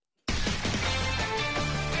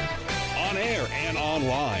air and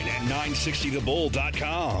online at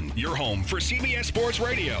 960thebull.com. Your home for CBS Sports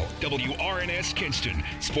Radio, WRNS Kinston,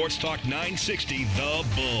 Sports Talk 960 The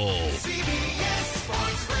Bull. CBS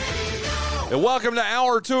Sports Radio. And welcome to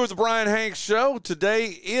Hour 2 of the Bryan Hanks Show. Today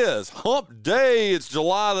is Hump Day. It's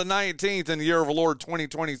July the 19th in the year of the Lord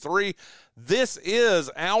 2023. This is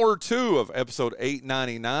Hour 2 of episode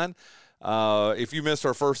 899. If you missed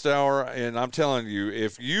our first hour, and I'm telling you,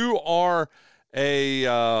 if you are a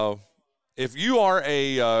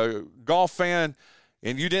golf fan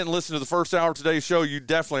and you didn't listen to the first hour of today's show, you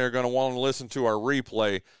definitely are going to want to listen to our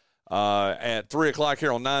replay at 3 o'clock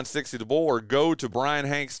here on 960 The Bull, or go to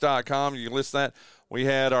BryanHanks.com. You can listen to that. We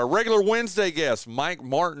had our regular Wednesday guest, Mike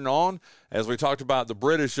Martin, on as we talked about the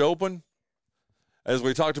British Open. We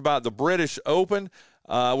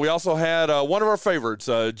also had one of our favorites,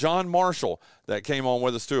 John Marshall, that came on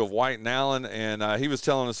with us, too, of White and Allen, and he was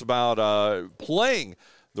telling us about playing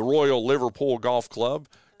the Royal Liverpool Golf Club.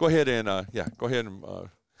 Go ahead and.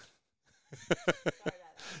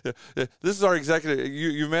 This is our executive.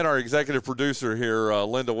 You met our executive producer here,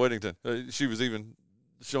 Linda Whittington. She was even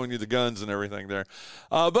showing you the guns and everything there.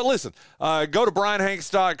 But listen, go to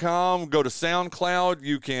BryanHanks.com, go to SoundCloud.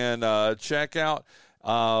 You can check out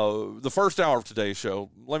the first hour of today's show.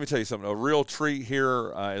 Let me tell you something, a real treat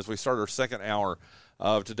here as we start our second hour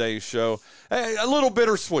of today's show. A little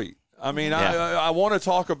bittersweet. I mean, I want to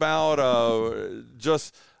talk about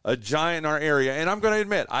just a giant in our area. And I'm going to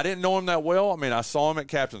admit, I didn't know him that well. I mean, I saw him at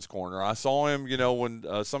Captain's Corner. I saw him,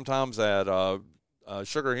 when sometimes at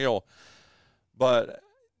Sugar Hill. But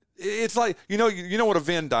it's like, you know what a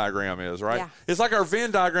Venn diagram is, right? Yeah. It's like our Venn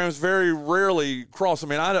diagrams very rarely cross. I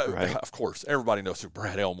mean, Right. Of course, everybody knows who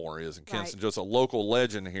Brad Elmore is in Kinston, Right. just a local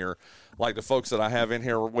legend here, like the folks that I have in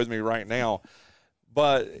here with me right now.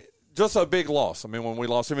 But just a big loss. I mean, when we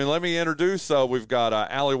lost him, and let me introduce, we've got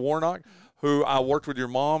Allie Warnock, who I worked with your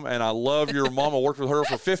mom, and I love your mom. I worked with her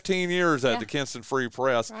for 15 years at the Kinston Free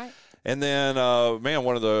Press. Right. And then,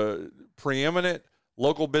 one of the preeminent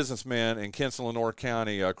local businessmen in Kinston, Lenore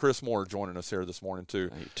County, Chris Moore, joining us here this morning, too.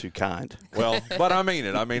 You're too kind. Well, but I mean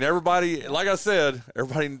it. I mean, everybody, like I said,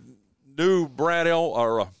 everybody knew Brad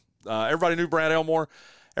Elmore.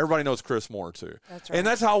 Everybody knows Chris Moore, too. That's right. And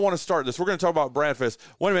that's how I want to start this. We're going to talk about Bradfest.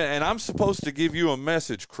 Wait a minute, and I'm supposed to give you a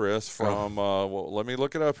message, Chris, from, let me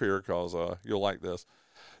look it up here because you'll like this.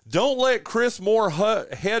 Don't let Chris Moore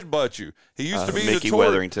headbutt you. He used to be Mickey notorious.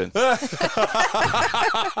 Weatherington.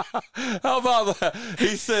 How about that?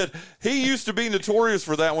 He said he used to be notorious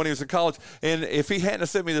for that when he was in college. And if he hadn't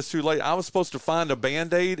sent me this too late, I was supposed to find a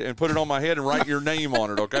Band-Aid and put it on my head and write your name on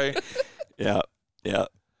it, okay? Yeah.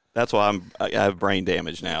 That's why I have brain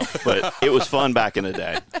damage now. But it was fun back in the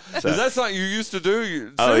day. So. Is that something you used to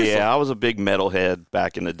do? Oh, Seriously? yeah. I was a big metalhead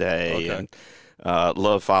back in the day. Okay. And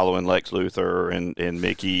loved following Lex Luthor and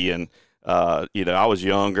Mickey. And, I was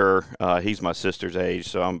younger. He's my sister's age,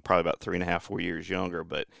 so I'm probably about 3.5, 4 years younger.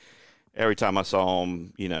 But every time I saw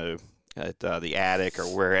him, at the attic or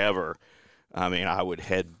wherever, I mean, I would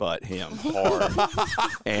headbutt him hard.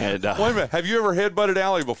 And Wait a minute. Have you ever headbutted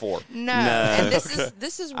Allie before? No. No. And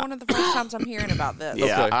this is one of the first times I'm hearing about this.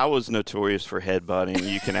 Yeah, Okay. I was notorious for headbutting.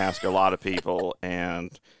 You can ask a lot of people,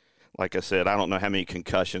 and like I said, I don't know how many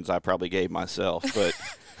concussions I probably gave myself, but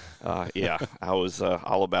I was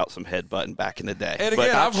all about some headbutting back in the day. And But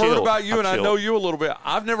again, I've heard about you, and I chilled. know you a little bit.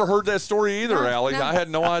 I've never heard that story either, No, Allie. no. I had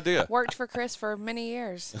no idea. Worked for Chris for many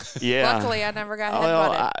years. Yeah. Luckily, I never got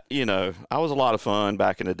Well, headbutted. I was a lot of fun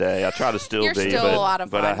back in the day. I try to still You're be, still but, a lot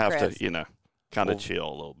of but fun, I have Chris. to, kind of chill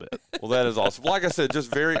a little bit. Well, that is awesome. Like I said, just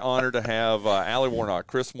very honored to have Allie Warnock,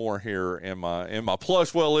 Chris Moore here in my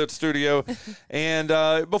plush, well-lit studio. And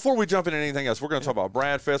before we jump into anything else, we're going to talk about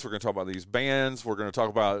Bradfest. We're going to talk about these bands. We're going to talk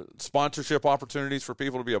about sponsorship opportunities for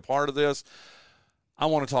people to be a part of this. I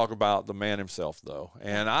want to talk about the man himself, though.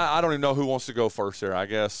 And I don't even know who wants to go first here. I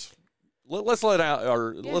guess let's let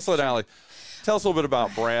Allie tell us a little bit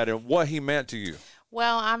about Brad and what he meant to you.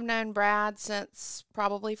 Well, I've known Brad since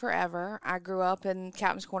probably forever. I grew up in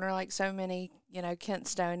Captain's Corner like so many,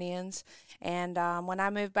 Kentstonians. And when I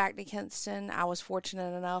moved back to Kinston, I was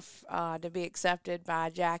fortunate enough to be accepted by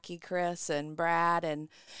Jackie, Chris, and Brad, and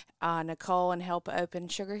Nicole, and help open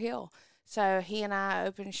Sugar Hill. So he and I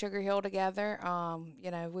opened Sugar Hill together.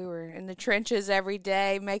 We were in the trenches every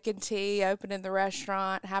day, making tea, opening the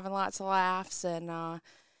restaurant, having lots of laughs. And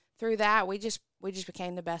through that, we just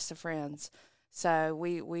became the best of friends. So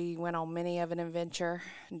we went on many of an adventure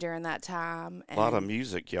during that time. A lot of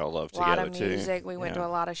music y'all love together, too. A lot of music. We went to a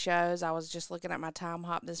lot of shows. I was just looking at my time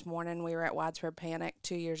hop this morning. We were at Widespread Panic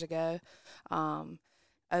 2 years ago.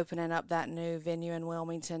 opening up that new venue in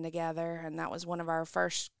Wilmington together, and that was one of our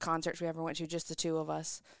first concerts we ever went to, just the two of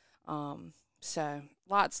us. So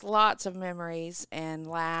lots of memories and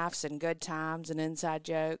laughs and good times and inside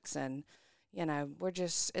jokes, and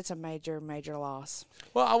it's a major loss.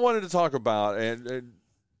 Well, I wanted to talk about and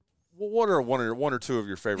what are one or two of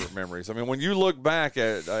your favorite memories? I mean, when you look back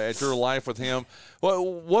at your life with him,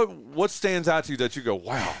 what stands out to you that you go,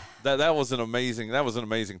 wow, that was an amazing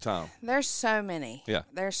time? There's so many. Yeah.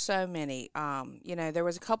 There's so many. There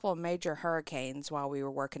was a couple of major hurricanes while we were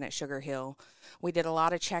working at Sugar Hill. We did a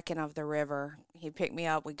lot of checking of the river. He'd pick me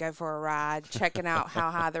up. We'd go for a ride, checking out how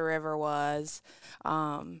high the river was.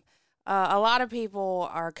 A lot of people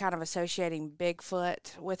are kind of associating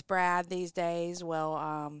Bigfoot with Brad these days.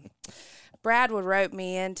 Well, Brad would rope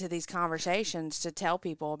me into these conversations to tell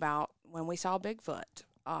people about when we saw Bigfoot.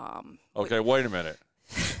 Okay, wait a minute.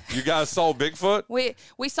 You guys saw Bigfoot?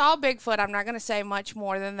 We saw Bigfoot. I'm not going to say much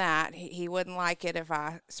more than that. He wouldn't like it if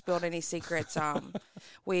I spilled any secrets.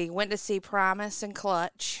 We went to see Primus and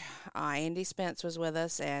Clutch. Andy Spence was with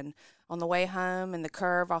us, and on the way home in the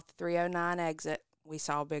curve off the 309 exit, we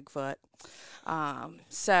saw Bigfoot.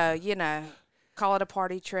 Call it a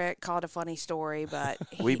party trick, call it a funny story, but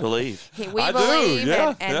we believe. He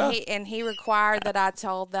required that I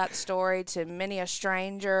told that story to many a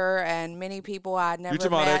stranger and many people I'd never met. You're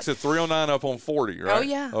talking about exit 309 up on 40, right? Oh,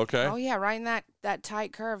 yeah. Okay. Oh, yeah, right in that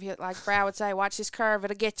tight curve. Like Brad would say, watch this curve,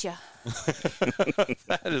 it'll get you.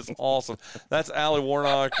 That is awesome. That's Allie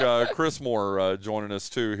Warnock, Chris Moore joining us,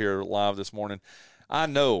 too, here live this morning. I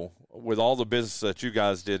know with all the business that you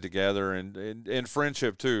guys did together and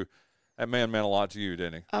friendship, too, that man meant a lot to you,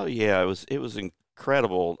 didn't he? Oh yeah, it was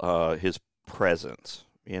incredible. His presence,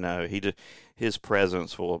 his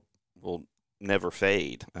presence will never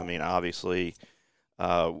fade. I mean, obviously,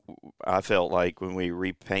 I felt like when we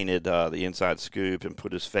repainted the inside scoop and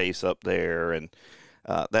put his face up there, and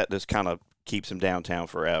that just kind of keeps him downtown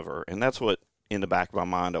forever. And that's what, in the back of my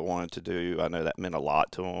mind, I wanted to do. I know that meant a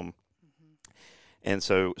lot to him. And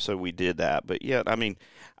so we did that. But, yeah, I mean,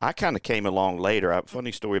 I kind of came along later.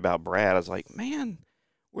 Funny story about Brad. I was like, man,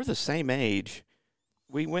 we're the same age.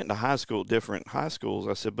 We went to high school, different high schools.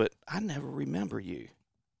 I said, but I never remember you.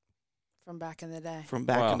 From back in the day. In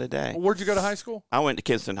the day. Well, where'd you go to high school? I went to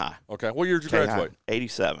Kinston High. Okay. What year did you graduate?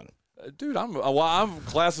 87. Dude, I'm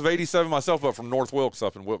class of 87 myself, but from North Wilkes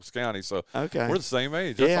up in Wilkes County. So okay, we're the same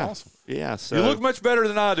age. That's awesome. Yeah. So you look much better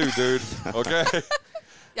than I do, dude. Okay.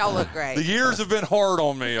 Y'all look great. The years have been hard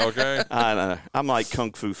on me, okay? I know. I'm like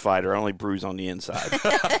Kung Fu Fighter. I only bruise on the inside.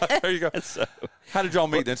 There you go. So, how did y'all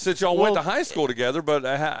meet then? Since y'all went to high school together, but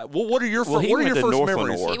what are your first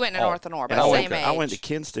memories? He went to North Lenore, but same age. I went to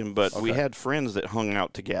Kinston, but we had friends that hung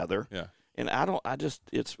out together. Yeah. And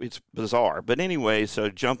it's bizarre. But anyway, so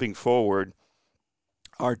jumping forward,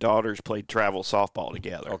 our daughters played travel softball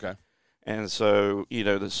together. Okay. And so,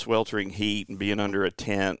 the sweltering heat and being under a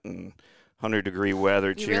tent and 100-degree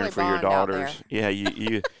weather, cheering for your daughters. Yeah,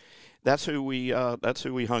 you that's who we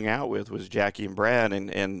hung out with, was Jackie and Brad,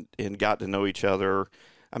 and got to know each other.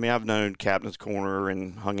 I mean, I've known Captain's Corner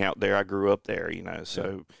and hung out there. I grew up there, so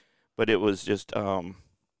yeah. But it was just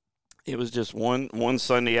one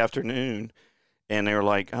Sunday afternoon, and they were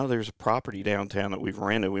like, "Oh, there's a property downtown that we've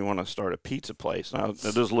rented. We want to start a pizza place." And I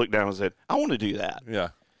just looked down and said, "I want to do that." Yeah.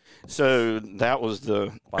 So that was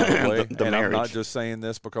the By the way, the and marriage. I'm not just saying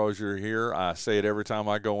this because you're here. I say it every time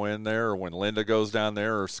I go in there, or when Linda goes down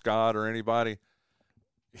there, or Scott, or anybody.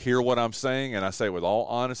 Hear what I'm saying, and I say it with all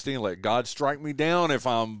honesty, and let God strike me down if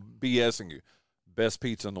I'm BSing you. Best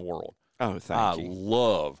pizza in the world. Oh, thank you. I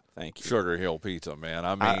love Thank you. Sugar Hill Pizza, man.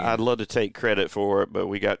 I mean, I'd love to take credit for it, but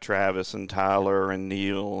we got Travis and Tyler and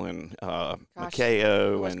Neil and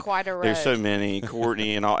Makeo. It was and quite a road. There's so many,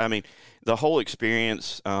 Courtney and all. I mean, the whole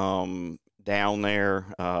experience down there,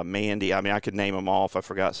 Mandy, I mean, I could name them off. I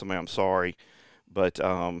forgot somebody, I'm sorry. But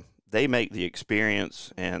they make the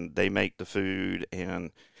experience, and they make the food.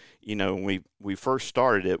 And, when we first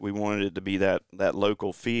started it, we wanted it to be that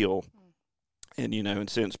local feel. And, and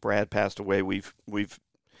since Brad passed away, we've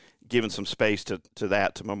given some space to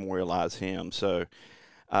that to memorialize him. So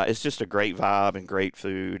it's just a great vibe and great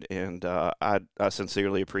food. And I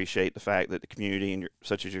sincerely appreciate the fact that the community, and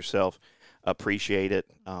such as yourself, appreciate it.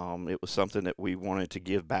 It was something that we wanted to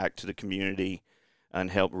give back to the community and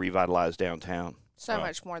help revitalize downtown. So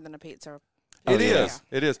much more than a pizza. It is.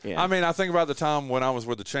 Yeah. It is. Yeah. I mean, I think about the time when I was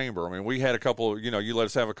with the chamber. I mean, we had a couple, you let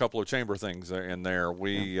us have a couple of chamber things in there.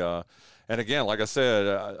 We, and again, like I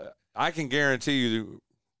said, I can guarantee you,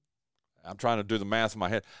 I'm trying to do the math in my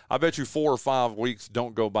head. I bet you 4 or 5 weeks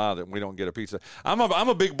don't go by that we don't get a pizza. I'm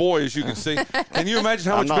a big boy, as you can see. Can you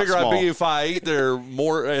imagine how much bigger I'd be if I ate there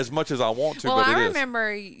as much as I want to? Well, but I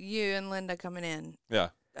remember you and Linda coming in. Yeah.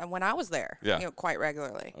 When I was there, quite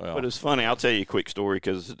regularly. Well, but it's funny. I'll tell you a quick story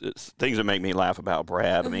because it's things that make me laugh about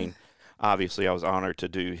Brad. I mean, obviously, I was honored to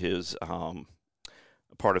do his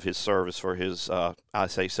part of his service for his, I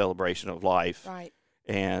say, celebration of life. Right.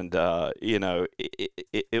 And,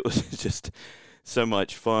 it was just so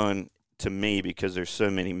much fun to me because there's so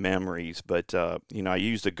many memories. But, I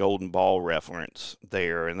used a golden ball reference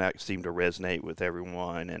there, and that seemed to resonate with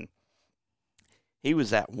everyone. And he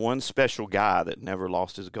was that one special guy that never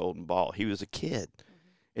lost his golden ball. He was a kid,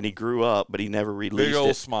 and he grew up, but he never released it. Big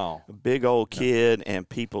old smile. A big old kid, and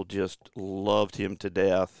people just loved him to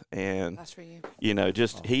death. And that's for you.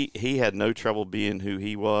 He had no trouble being who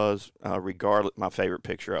he was. Regardless, my favorite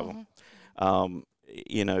picture of him.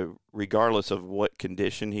 Regardless of what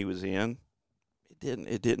condition he was in,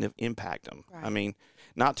 it didn't impact him. Right. I mean,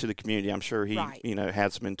 not to the community. I'm sure he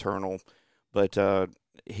had some internal, but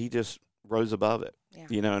he just rose above it.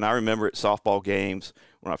 Yeah. And I remember at softball games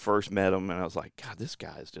when I first met him, and I was like, God, this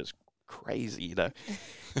guy is just crazy.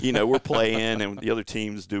 We're playing, and the other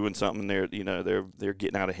team's doing something. They're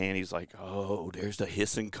getting out of hand. He's like, oh, there's the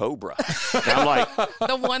hissing cobra. And I'm like,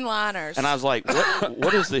 the one-liners. And I was like,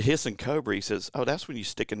 what is the hissing cobra? He says, oh, that's when you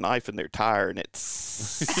stick a knife in their tire, and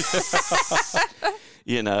it's,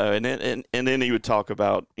 and then he would talk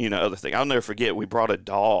about other things. I'll never forget. We brought a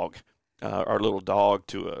dog. Our little dog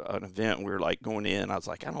to an event. We were like going in. I was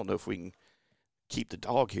like, I don't know if we can keep the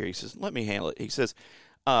dog here. He says, let me handle it. He says,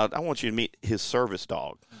 I want you to meet his service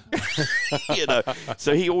dog.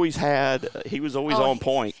 So he was always on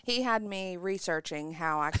point. He had me researching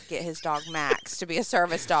how I could get his dog Max to be a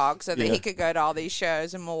service dog so that he could go to all these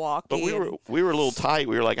shows in Milwaukee. But we were a little tight.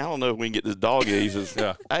 We were like, I don't know if we can get this dog in. He says,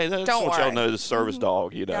 hey, I just want y'all to know this service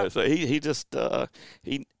dog, Yep. So he just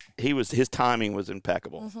his timing was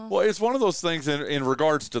impeccable. Mm-hmm. Well, it's one of those things in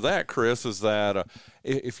regards to that, Chris, is that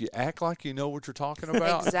if you act like you know what you're talking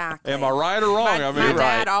about, exactly. Am I right or wrong? My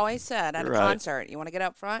dad always said at a concert, you want to get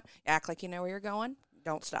up front, act like you know where you're going,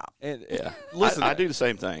 don't stop. And, listen, I do the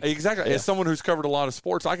same thing. Exactly. Yeah. As someone who's covered a lot of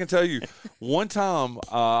sports, I can tell you, one time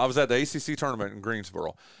I was at the ACC tournament in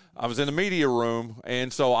Greensboro. I was in the media room,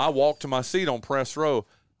 and so I walked to my seat on press row.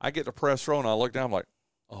 I get to press row, and I look down, I'm like,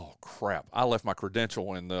 oh, crap. I left my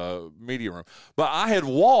credential in the media room. But I had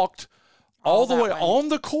walked all the way on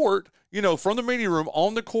the court, from the media room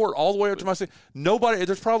on the court all the way up to my seat.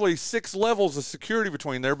 There's probably 6 levels of security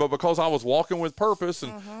between there, but because I was walking with purpose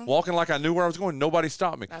and walking like I knew where I was going, nobody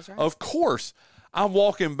stopped me. That's right. Of course, I'm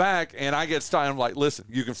walking back, and I get stopped. I'm like, listen,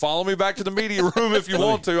 you can follow me back to the media room if you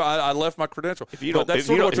want to. I left my credential. If you don't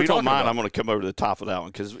mind, I'm going to come over to the top of that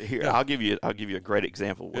one because here I'll give you a great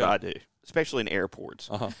example of what I do, especially in airports.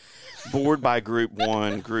 Board by group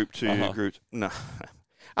 1, group 2, group no.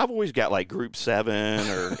 I've always got like group 7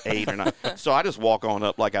 or 8 or 9. So I just walk on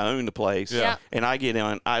up like I own the place. Yeah. And I get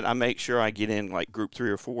in. I make sure I get in like group 3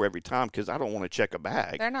 or 4 every time because I don't want to check a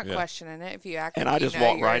bag. They're not questioning it if you act. And I just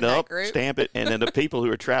walk right up, stamp it, and then the people who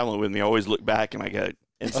are traveling with me always look back and I go.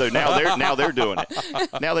 And so now they're doing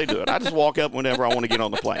it. Now they do it. I just walk up whenever I want to get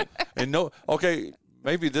on the plane. And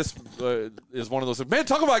maybe this is one of those. Man,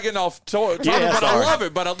 talk about getting off topic, but I love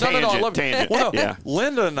it. But I love it. Well, no,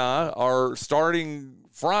 Linda and I are starting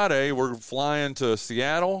Friday. We're flying to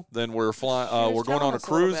Seattle. Then we're flying. We're going on a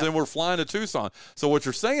cruise. Then we're flying to Tucson. So what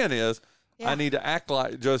you're saying is, I need to act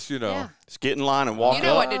like just just get in line and walk. You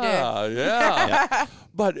know what to do. Yeah.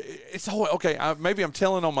 But it's okay. Maybe I'm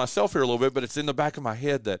telling on myself here a little bit, but it's in the back of my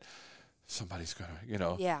head that somebody's going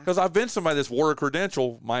to, because I've been somebody that's wore a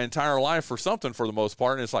credential my entire life for something for the most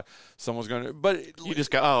part, and it's like someone's going to, but you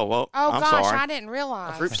just go, I'm gosh, sorry. I didn't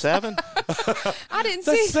realize. Group 7? I didn't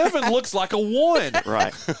see. 7 looks like a 1.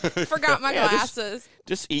 Right. Forgot my glasses.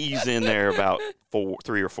 Just ease in there about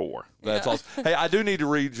 3 or 4. That's awesome. Hey, I do need to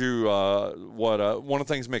read you what one of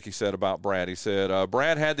the things Mickey said about Brad. He said,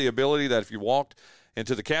 Brad had the ability that if you walked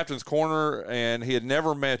into the captain's corner and he had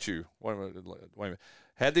never met you, wait a minute.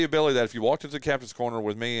 Had the ability that if you walked into the captain's corner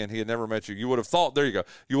with me and he had never met you, you would have thought, there you go,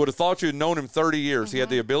 you would have thought you had known him 30 years. Mm-hmm. He had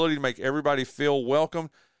the ability to make everybody feel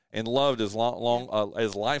welcome and loved as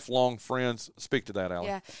as lifelong friends. Speak to that, Allie.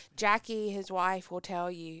 Yeah. Jackie, his wife, will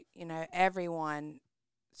tell you, everyone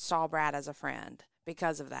saw Brad as a friend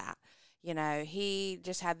because of that. He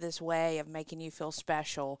just had this way of making you feel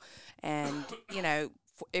special. And,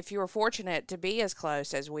 if you were fortunate to be as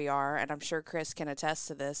close as we are, and I'm sure Chris can attest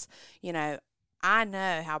to this, I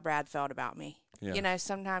know how Brad felt about me. Yeah. You know,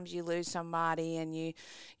 sometimes you lose somebody and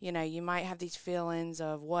you might have these feelings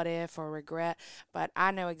of what if or regret, but I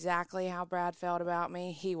know exactly how Brad felt about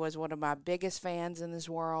me. He was one of my biggest fans in this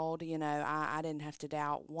world. You know, I didn't have to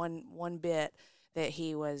doubt one bit that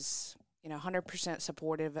he was, 100%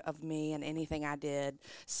 supportive of me and anything I did,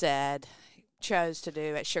 said, chose to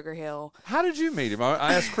do at Sugar Hill. How did you meet him?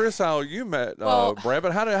 I asked Chris how you met Brad,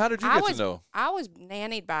 but how did you get to know? I was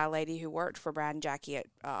nannied by a lady who worked for Brad and Jackie at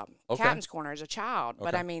Captain's Corner as a child. Okay.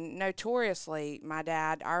 But, I mean, notoriously, my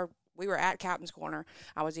dad, we were at Captain's Corner.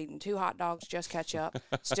 I was eating 2 hot dogs, just ketchup.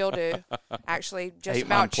 Still do. Actually, just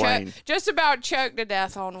about choked to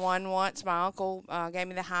death on one once. My uncle gave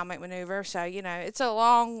me the Heimlich maneuver. So, it's a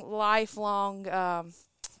lifelong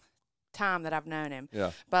time that I've known him.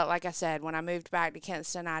 Yeah. But like I said, when I moved back to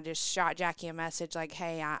Kinston, I just shot Jackie a message like,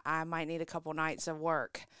 hey, I might need a couple nights of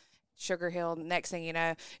work. Sugar Hill, next thing you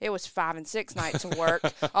know, it was 5 and 6 nights of work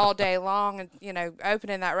all day long. And,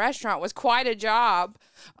 opening that restaurant was quite a job.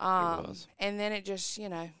 It was. And then it just,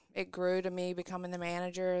 it grew to me becoming the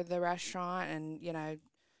manager of the restaurant. And,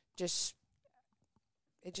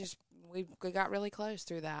 we got really close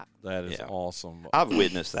through that. That is awesome. I've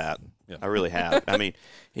witnessed that. Yeah. I really have. I mean,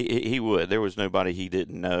 he would. There was nobody he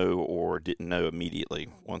didn't know or didn't know immediately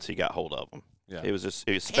once he got hold of them. Yeah. It was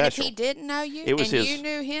special. And if he didn't know you you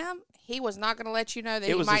knew him, he was not going to let you know that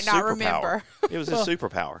he might not remember. It was his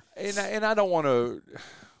superpower. And I don't want to,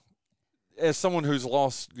 as someone who's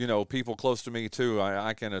lost, people close to me too,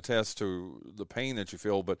 I can attest to the pain that you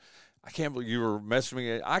feel, but I can't believe you were messaging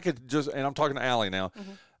me. I could just, and I'm talking to Allie now,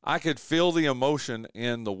 mm-hmm. I could feel the emotion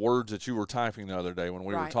in the words that you were typing the other day when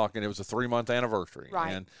we were talking. It was a 3-month anniversary.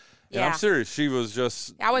 Right. And I'm serious. She was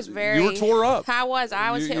just. I was You were tore up. I was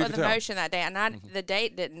hit with emotion tell. that day, and the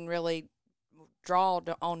date didn't really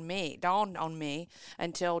dawn on me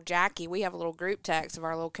until Jackie. We have a little group text of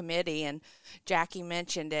our little committee, and Jackie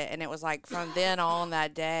mentioned it, and it was like from then on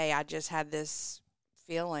that day, I just had this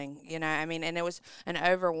feeling, and it was an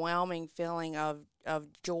overwhelming feeling of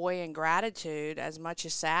joy and gratitude as much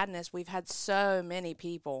as sadness. We've had so many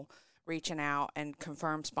people reaching out and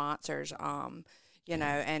confirmed sponsors, and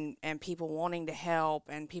people wanting to help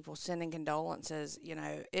and people sending condolences.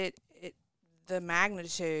 The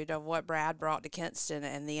magnitude of what Brad brought to Kinston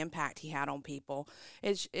and the impact he had on people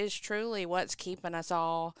is truly what's keeping us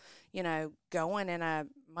all, going in a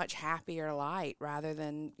much happier light rather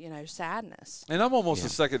than, sadness. And I'm almost a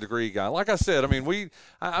second degree guy. Like I said,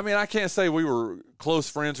 I can't say we were close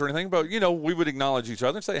friends or anything, but, we would acknowledge each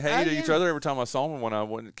other and say hey to each other every time I saw him when I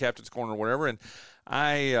went to Captain's Corner or whatever. And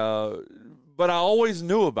but I always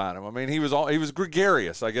knew about him. I mean, he was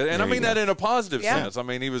gregarious, I guess. And I mean that in a positive sense. I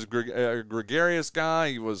mean, he was a gregarious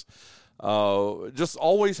guy. He was just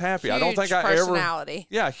always happy. Huge I don't think personality.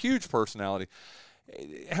 Huge personality.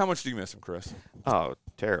 How much do you miss him, Chris? Oh,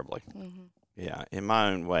 terribly. Mm-hmm. Yeah, in my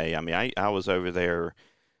own way. I mean, I was over there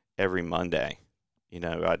every Monday.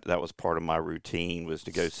 That was part of my routine was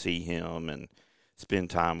to go see him and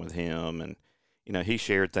spend time with him. And, he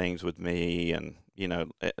shared things with me. And,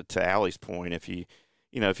 to Allie's point, if you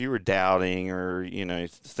were doubting or,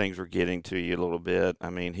 things were getting to you a little bit,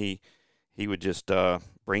 I mean, he would just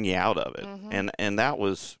bring you out of it. Mm-hmm. And that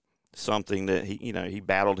was something that he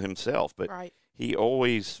battled himself. But he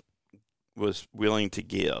always was willing to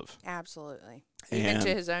give. Absolutely. Even to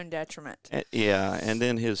his own detriment. And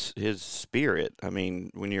then his spirit. I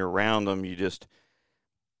mean, when you're around him, you just,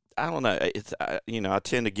 I don't know. I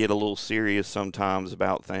tend to get a little serious sometimes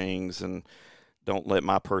about things and don't let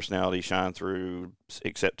my personality shine through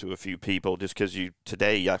except to a few people just because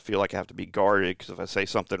today I feel like I have to be guarded because if I say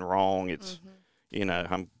something wrong, it's, I'm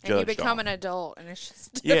judged. And you become an adult, and it's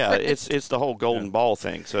just different. it's the whole golden ball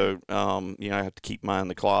thing. So, I have to keep mine in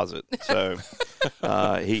the closet. So,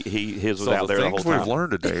 his was out there the whole time. The things we've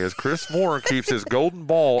learned today is Chris Moore keeps his golden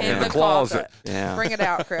ball in the closet. Yeah, bring it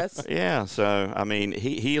out, Chris. Yeah. So, I mean,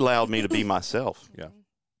 he allowed me to be myself. Yeah,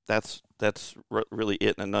 that's really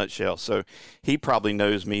it in a nutshell. So, he probably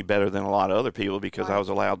knows me better than a lot of other people because I was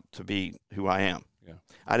allowed to be who I am. Yeah,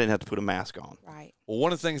 I didn't have to put a mask on. Right. Well,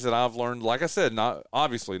 one of the things that I've learned, like I said, not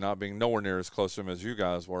being nowhere near as close to him as you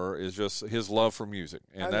guys were, is just his love for music.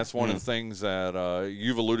 And that's one of the things that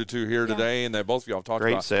you've alluded to here today and that both of y'all have talked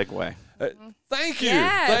about. Great segue. Thank you.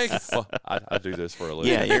 Yes. Thank you. Well, I do this for a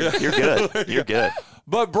living. Yeah, you're good. You're good.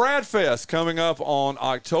 But Brad Fest coming up on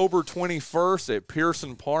October 21st at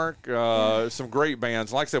Pearson Park. Some great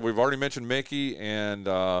bands. Like I said, we've already mentioned Mickey and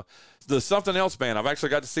the the Something Else band. I've actually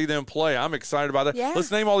got to see them play. I'm excited about that. Yeah.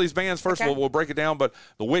 Let's name all these bands. First, Okay. we'll break it down. But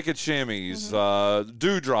the Wicked Shimmies,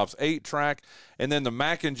 Dewdrops, 8-track, and then the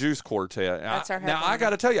Mac and Juice Quartet. That's our now, I headliner. got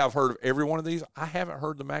to tell you, I've heard of every one of these. I haven't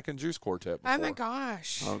heard the Mac and Juice Quartet before. Oh my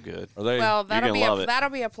gosh. Oh, good. Are they? Well, gonna love it. that'll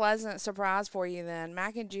be a pleasant surprise for you then.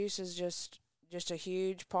 Mac and Juice is just a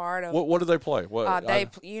huge part of. What do they play?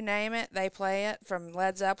 What You name it, they play it, from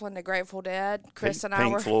Led Zeppelin to Grateful Dead. Chris and I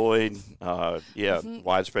Pink were. Floyd,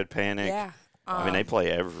 Widespread Panic. Yeah. I mean, they play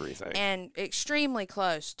everything. And extremely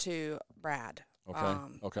close to Brad. Okay.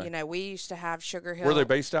 Okay. You know, we used to have Sugar Hill. Where are they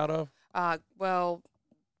based out of? Well,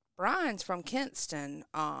 Bryan's from Kinston.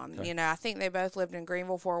 Okay. You know, I think they both lived in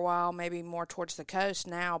Greenville for a while, maybe more towards the coast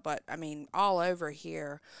now, but I mean, all over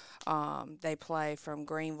here, they play from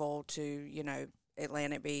Greenville to, you know,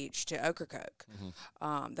 Atlantic Beach to Ocracoke.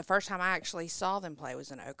 The first time I actually saw them play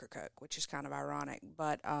was in Ocracoke, which is kind of ironic,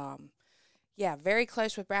 but yeah, very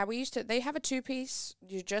close with Brad. They have a 2-piece,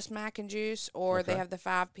 just Mac and Juice, or they have the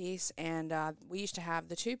 5-piece, and we used to have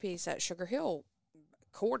the 2-piece at Sugar Hill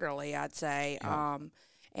quarterly, I'd say. Yeah.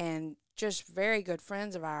 And just very good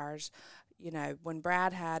friends of ours. You know, when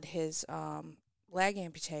Brad had his leg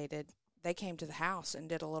amputated, they came to the house and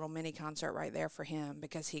did a little mini concert right there for him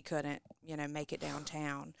because he couldn't, you know, make it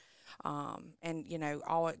downtown. And, you know,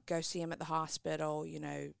 I'll go see him at the hospital, you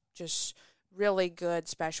know, just really good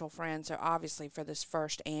special friends. So obviously for this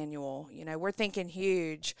first annual, you know, we're thinking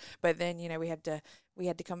huge, but then, you know, we had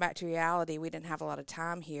to come back to reality. We didn't have a lot of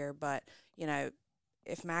time here, but, you know,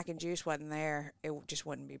 if Mac and Juice wasn't there, it just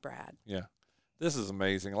wouldn't be Brad. Yeah. This is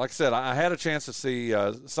amazing. Like I said, I had a chance to see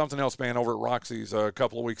Something Else band over at Roxy's a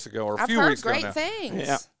couple of weeks ago, or a few weeks ago now. I've heard great things.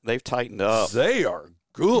 Yeah, they've tightened up. They are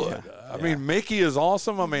good. Yeah. I mean, Mickey is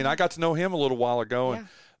awesome. I mean, I got to know him a little while ago, and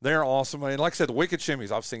they're awesome. And like I said, the Wicked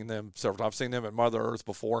Shimmies, I've seen them several times. I've seen them at Mother Earth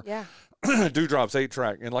before. Yeah. Dewdrops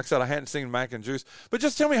 8-track. And like I said, I hadn't seen Mac and Juice. But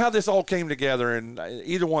just tell me how this all came together, and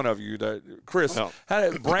either one of you, Chris,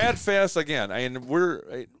 Brad Fest again, and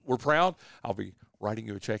we're proud. I'll be writing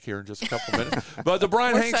you a check here in just a couple minutes. But the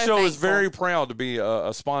Bryan Hanks Show is very proud to be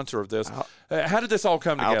a sponsor of this. How did this all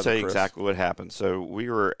come together, I'll tell you Chris? exactly what happened. So we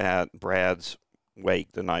were at Brad's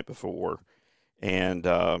wake the night before, and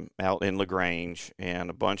out in LaGrange,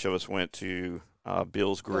 and a bunch of us went to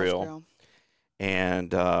Bill's Grill.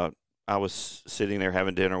 And I was sitting there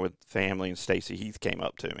having dinner with family, and Stacy Heath came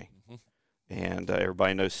up to me. And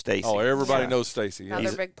everybody knows Stacy. Oh, everybody knows Stacy. Yeah.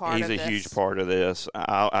 Another big part of this. He's a huge part of this.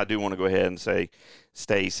 I do want to go ahead and say,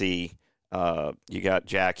 Stacy, you got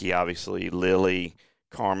Jackie, obviously, Lily,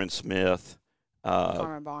 Carmen Smith.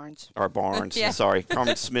 Carmen Barnes. Or Barnes. Yeah. Sorry,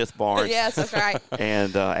 Carmen Smith Barnes. Yes, that's right.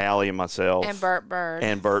 And Allie and myself. And Burt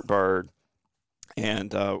Bird.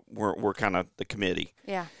 And we're kind of the committee.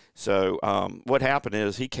 Yeah. So what happened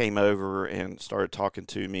is he came over and started talking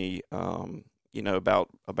to me, you know,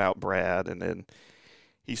 about Brad, and then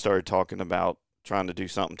he started talking about trying to do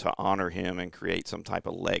something to honor him and create some type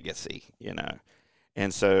of legacy, you know.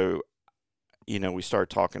 And so, you know, we started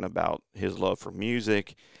talking about his love for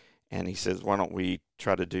music, and he says, why don't we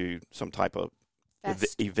try to do some type of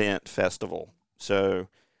event festival? So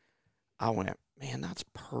I went, man, that's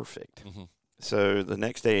perfect. So the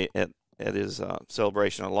next day at his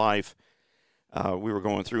celebration of life, we were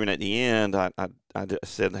going through, and at the end, I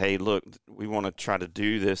said, hey, look, we want to try to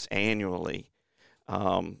do this annually.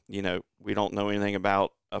 You know, we don't know anything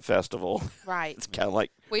about a festival. Right. It's kind of like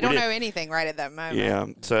we don't know anything right at that moment. Yeah.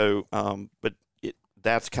 So, but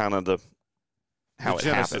that's kind of how it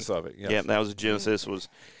genesis happened. of it. Yes. Yeah, that was the genesis. Was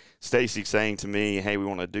Stacy saying to me, hey, we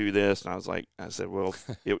want to do this, and I said, well,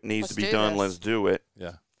 it needs to be done. Let's do it.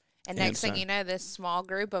 Yeah. And next thing you know, this small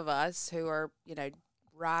group of us who are, you know,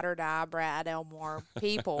 ride or die Brad Elmore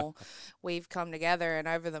people, we've come together, and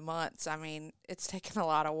over the months, I mean, it's taken a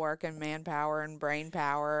lot of work and manpower and brain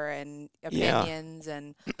power and opinions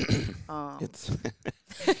and It's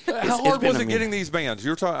how hard was it getting these bands?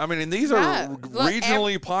 You're talking. I mean, and these are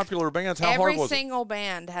regionally popular bands. How hard was it? Every single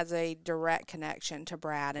band has a direct connection to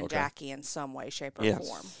Brad and Jackie in some way, shape, or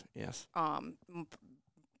form. Yes.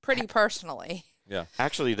 Pretty personally. Yeah.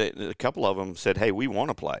 Actually, a couple of them said, hey, we want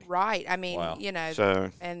to play. Right. I mean, you know, so,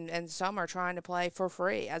 and some are trying to play for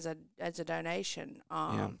free as a donation.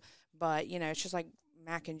 But, you know, it's just like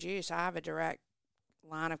Mac and Juice. I have a direct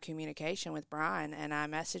line of communication with Bryan, and I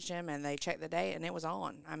messaged him, and they checked the date, and it was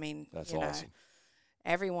on. I mean, that's you awesome. know,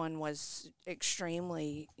 everyone was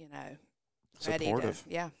extremely, you know, ready Supportive. to,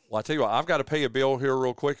 yeah. Well, I tell you what, I've got to pay a bill here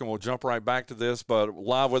real quick, and we'll jump right back to this. But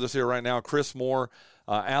live with us here right now, Chris Moore,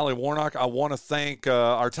 Allie Warnock. I want to thank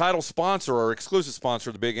our title sponsor, our exclusive sponsor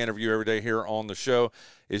of the big interview every day here on the show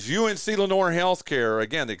is UNC Lenoir Healthcare.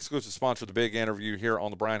 Again, the exclusive sponsor of the big interview here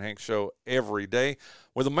on the Bryan Hanks Show every day.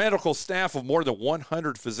 With a medical staff of more than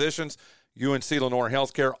 100 physicians, UNC Lenoir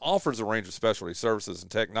Healthcare offers a range of specialty services and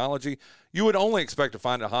technology you would only expect to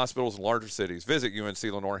find at hospitals in larger cities. Visit UNC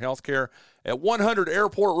Lenoir Healthcare at 100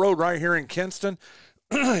 Airport Road right here in Kinston.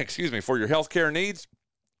 Excuse me, for your healthcare needs,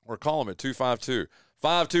 or call them at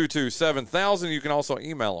 252-522-7000. You can also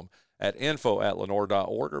email them at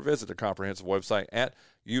info@lenore.org or visit the comprehensive website at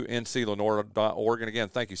unclenore.org. And again,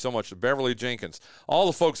 thank you so much to Beverly Jenkins, all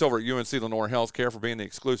the folks over at UNC Lenoir Healthcare for being the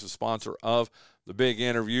exclusive sponsor of the big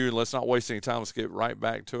interview. And let's not waste any time. Let's get right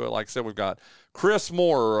back to it. Like I said, we've got Chris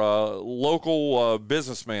Moore, local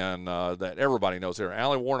businessman that everybody knows here.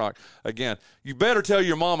 Allie Warnock, again, you better tell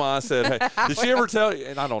your mama I said, hey, did she ever tell you?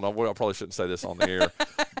 And I don't know, I probably shouldn't say this on the air.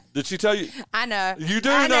 Did she tell you? I know. You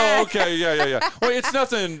do know? Okay, yeah. Well, it's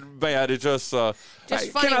nothing bad. It's just funny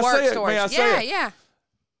can I work say it? stories. May I say it? Yeah.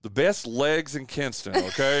 The best legs in Kinston,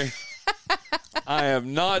 okay? I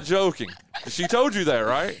am not joking. She told you that,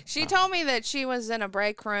 right? She told me that she was in a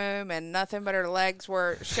break room and nothing but her legs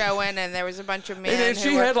were showing, and there was a bunch of men. And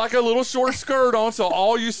she had like a little short skirt on, so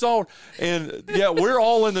all you saw. And yeah, we're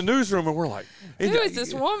all in the newsroom, and we're like, who is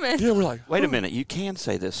this woman? Yeah, we're like, Wait a minute, you can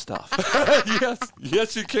say this stuff.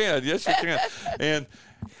 yes, you can. Yes, you can. And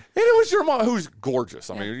it was your mom, who's gorgeous.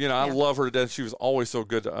 I mean, I love her to death. She was always so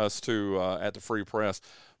good to us, too, at the Free Press.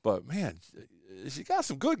 But, man, she got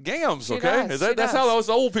some good gams, okay? That's how those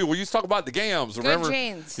old people used to talk about the gams, remember? Good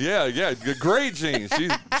genes. Yeah, great genes.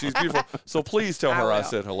 She's beautiful. So please tell her I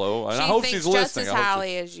said hello. And I hope she's listening. Just as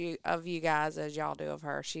highly of you guys as y'all do of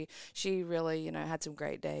her. She really, had some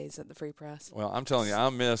great days at the Free Press. Well, I'm telling you, I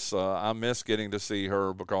miss getting to see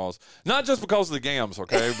her because, not just because of the gams,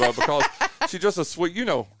 okay, but because she's just a sweet, and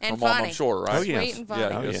her mom, funny. I'm sure, right? Oh, yes. Sweet and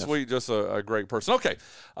funny. Yeah, sweet, just a great person. Okay,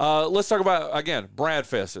 let's talk about, again, Brad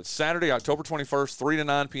Fest. It's Saturday, October 21st, 3 to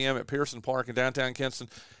 9 p.m. at Pearson Park in downtown Kinston.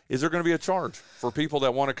 Is there going to be a charge for people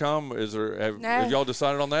that want to come? Have y'all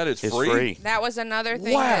decided on that? It's free? That was another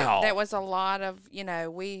thing. Wow. That was a lot of,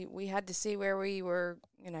 we had to see where we were,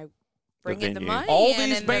 bringing the money all in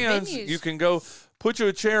these and bands, the venues. you can go put you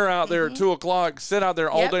a chair out there at 2 o'clock, sit out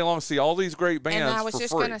there all day long, see all these great bands for free. And I was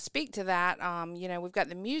just going to speak to that. We've got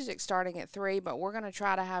the music starting at 3, but we're going to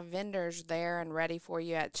try to have vendors there and ready for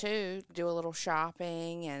you at 2, do a little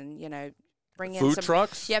shopping and, bring in food some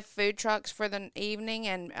trucks? Yeah, food trucks for the evening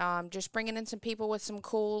and just bringing in some people with some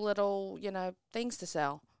cool little, things to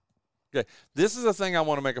sell. Okay, this is a thing I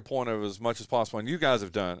want to make a point of as much as possible, and you guys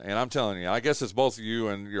have done, and I'm telling you, I guess it's both of you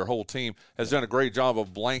and your whole team has done a great job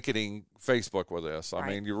of blanketing Facebook with this. I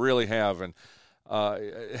mean, you really have, and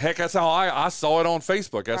heck, that's how I saw it on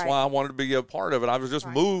Facebook. That's why I wanted to be a part of it. I was just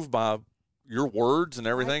moved by your words and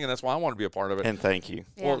everything, and that's why I wanted to be a part of it. And thank you.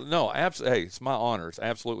 Yeah. Well, no, hey, it's my honor. It's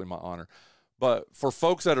absolutely my honor. But for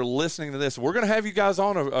folks that are listening to this, we're going to have you guys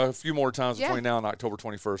on a few more times between now and October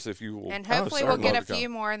 21st, if you will. And hopefully we'll get a few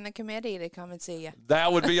more in the committee to come and see you.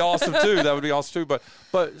 That would be awesome, too.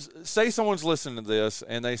 But say someone's listening to this,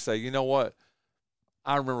 and they say, you know what?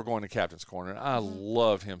 I remember going to Captain's Corner, and I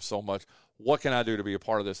loved him so much. What can I do to be a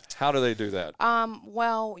part of this? How do they do that?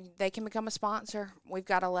 Well, they can become a sponsor. We've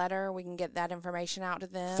got a letter. We can get that information out to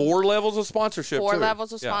them. 4 levels of sponsorship, 4 too.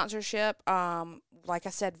 levels of sponsorship. Like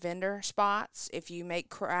I said, vendor spots. If you make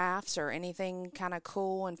crafts or anything kind of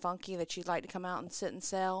cool and funky that you'd like to come out and sit and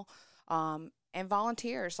sell. And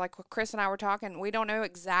volunteers. Like Chris and I were talking, we don't know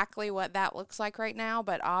exactly what that looks like right now,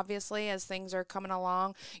 but obviously as things are coming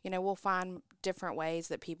along, we'll find different ways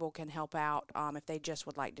that people can help out if they just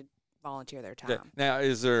would like to volunteer their time. Now,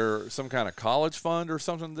 is there some kind of college fund or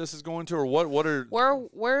something this is going to, or what are...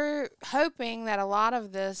 We're hoping that a lot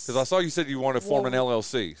of this... Because I saw you said you want to form an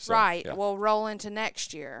LLC. So, right. We'll roll into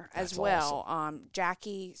next year as well. Awesome.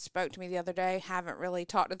 Jackie spoke to me the other day. Haven't really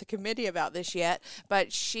talked to the committee about this yet,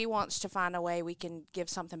 but she wants to find a way we can give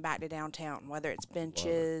something back to downtown, whether it's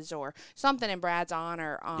benches or something in Brad's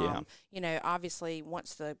honor. Obviously,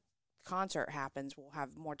 once the concert happens, we'll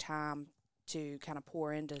have more time to kind of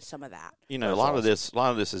pour into some of that. A lot of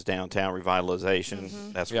this is downtown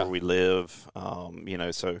revitalization. That's where we live.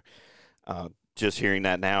 So just hearing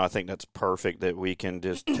that now, I think that's perfect that we can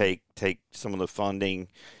just take some of the funding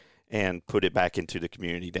and put it back into the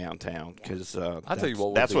community downtown, because I'll tell you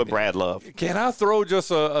what, that's what Brad loved. Can I throw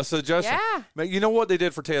just a suggestion? Yeah. You know what they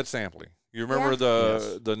did for Ted Sampley? You remember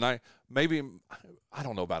Yeah. the night? Maybe, I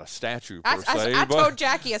don't know about a statue per se. I but, told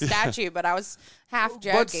Jackie a statue, but I was half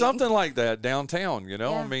joking. But something like that downtown, you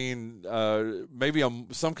know? Yeah. I mean, maybe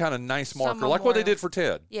some kind of nice marker, Some like what they memorial. did for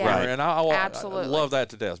Ted. Yeah. Right. And I Absolutely. love that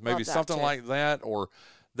to death. Maybe Love that something too. like that, or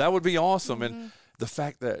that would be awesome. And the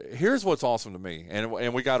fact that, here's what's awesome to me,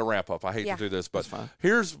 and we got to wrap up. I hate Yeah. to do this, but That's fine.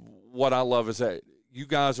 here's what I love is that you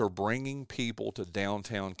guys are bringing people to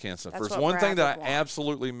downtown Kinston. That's There's what one thing Brad that I would want.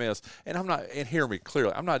 absolutely miss, and hear me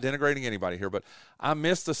clearly, I'm not denigrating anybody here, but I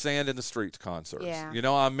miss the Sand in the Streets concerts. Yeah. You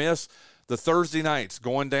know, I miss the Thursday nights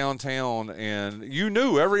going downtown, and you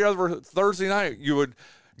knew every other Thursday night you would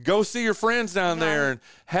go see your friends down there and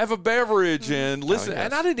have a beverage and listen. yes.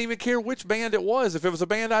 And I didn't even care which band it was. If it was a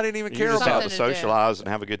band I didn't even You care just about. have to Something to do. socialize and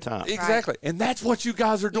have a good time. Exactly. And that's what you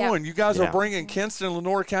guys are doing. You guys Yeah. are bringing Kinston and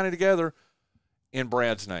Lenore County together in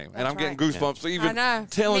Brad's name. And That's I'm getting right. goosebumps even I know.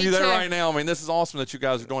 telling Me you that too. right now. I mean, this is awesome that you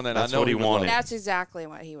guys are doing that. That's I know what he would love wanted. it. That's exactly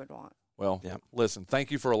what he would want. Well, Yeah. listen, thank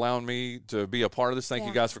you for allowing me to be a part of this. Thank you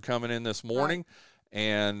Yeah. guys for coming in this morning.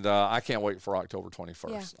 And I can't wait for October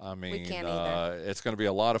 21st. Yeah, I mean, we can't either. it's going to be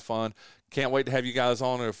a lot of fun. Can't wait to have you guys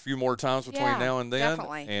on a few more times between Yeah, now and then.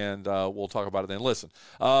 definitely. And we'll talk about it then. Listen,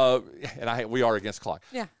 we are against the clock.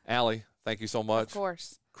 Yeah. Allie, thank you so much. Of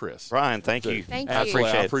course. Chris. Brian, thank you. Thank you. I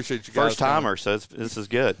appreciate I it. appreciate you guys First timer, so this is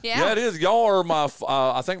good. Yeah, it is. Y'all are my,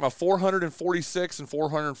 I think my 446th and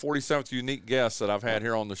 447th unique guests that I've had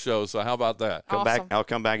here on the show. So how about that? Come back. Awesome. I'll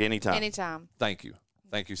come back anytime. Anytime. Thank you.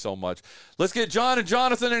 Thank you so much. Let's get John and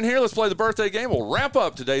Jonathan in here. Let's play the birthday game. We'll wrap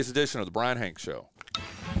up today's edition of the Bryan Hanks Show.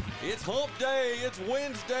 It's hump day. It's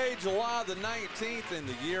Wednesday, July the 19th in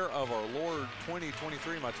the year of our Lord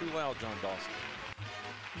 2023. Am I too loud, John Dawson?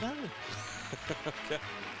 No. Okay.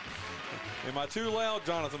 Am I too loud,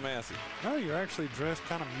 Jonathan Massey? No, you're actually dressed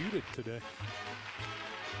kind of muted today.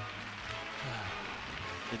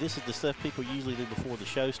 This is the stuff people usually do before the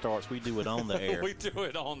show starts. We do it on the air. We do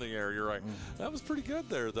it on the air. You're right. That was pretty good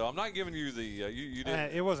there, though. I'm not giving you the you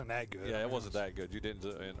didn't. It wasn't that good. Yeah, it wasn't that good. You didn't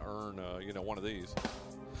earn one of these.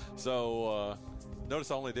 So notice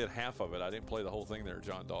I only did half of it. I didn't play the whole thing there,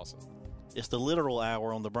 John Dawson. It's the literal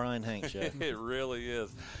hour on the Bryan Hanks Show. It really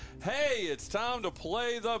is. Hey, it's time to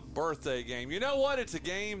play the birthday game. You know what? It's a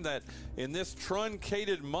game that in this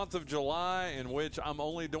truncated month of July, in which I'm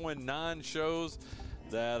only doing 9 shows,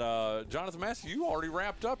 that Jonathan Massey, you already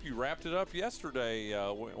wrapped up. You wrapped it up yesterday.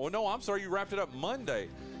 You wrapped it up Monday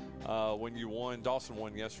when you won. Dawson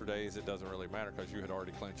won yesterday's. It doesn't really matter because you had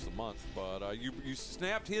already clinched the month. But you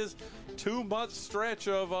snapped his 2-month stretch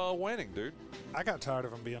of winning, dude. I got tired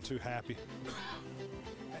of him being too happy.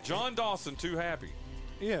 John Dawson, too happy.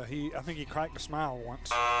 Yeah, I think he cracked a smile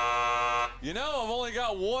once. You know, I've only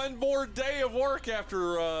got one more day of work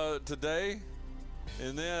after today,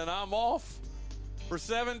 and then I'm off for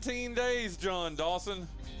 17 days, John Dawson.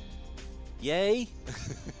 Yay.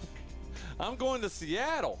 I'm going to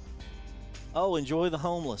Seattle. Oh, enjoy the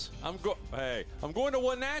homeless. I'm going to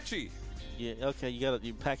Wenatchee. Yeah, okay,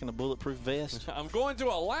 you packing a bulletproof vest? I'm going to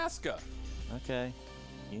Alaska. Okay.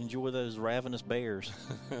 You enjoy those ravenous bears.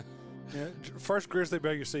 Yeah, first grizzly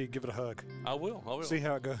bear you see, give it a hug. I will. See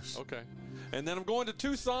how it goes. Okay. And then I'm going to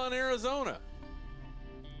Tucson, Arizona.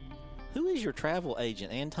 Who is your travel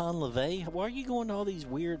agent? Anton LaVey? Why are you going to all these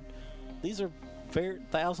weird... These are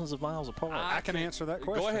thousands of miles apart. I can answer that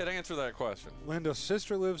question. Go ahead, answer that question. Linda's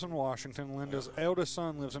sister lives in Washington. Linda's eldest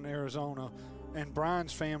son lives in Arizona. And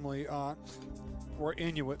Brian's family were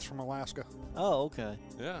Inuits from Alaska. Oh, okay.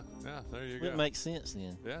 Yeah, there you go. It makes sense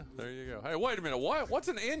then. Yeah, there you go. Hey, wait a minute. What's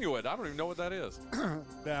an Inuit? I don't even know what that is.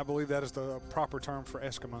 I believe that is the proper term for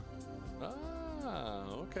Eskimo. Ah,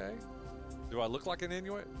 okay. Do I look like an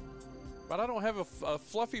Inuit? But I don't have a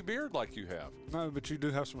fluffy beard like you have. No, but you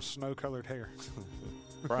do have some snow-colored hair.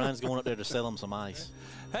 Brian's going up there to sell him some ice.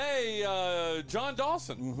 Hey, John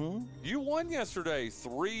Dawson. Mm-hmm. You won yesterday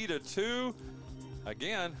 3-2.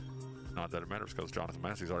 Again, not that it matters because Jonathan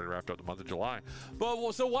Massey's already wrapped up the month of July.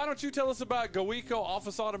 But so why don't you tell us about GoEco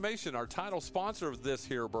Office Automation, our title sponsor of this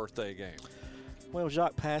here birthday game? Well,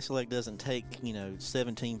 Jacques Pasilek doesn't take,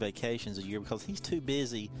 17 vacations a year because he's too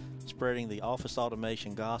busy spreading the office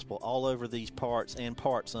automation gospel all over these parts and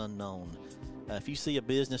parts unknown. If you see a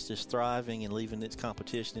business that's thriving and leaving its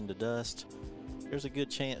competition in the dust, there's a good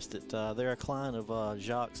chance that they're a client of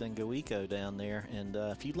Jacques and GoEco down there. And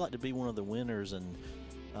if you'd like to be one of the winners and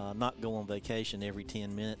not go on vacation every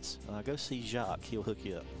 10 minutes, go see Jacques. He'll hook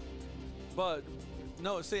you up. But,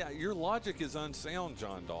 no, see, your logic is unsound,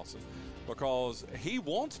 John Dawson. because he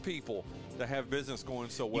wants people to have business going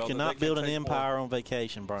so well. You that cannot they build can an take empire on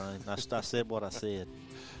vacation, Bryan. I said what I said.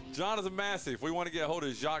 Jonathan Massey, if we want to get a hold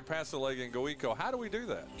of Jacques Passerleg in Goico, how do we do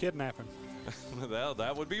that? Kidnapping.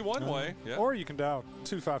 That would be one way. Yeah. Or you can dial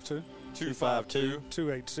 252 252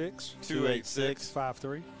 286 286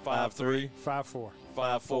 53 54.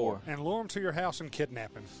 54. And lure them to your house and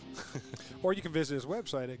kidnap him. Or you can visit his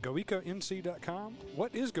website at goeconc.com,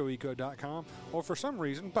 whatisgoeco.com, or for some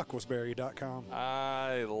reason, bucklesberry.com.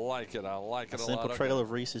 I like it. I like it a lot. A simple trail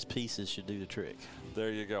of Reese's Pieces should do the trick.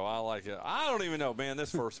 There you go. I like it. I don't even know, man,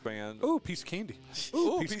 this first band. Ooh, piece of candy.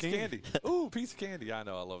 Ooh, piece of candy. Ooh, piece of candy. I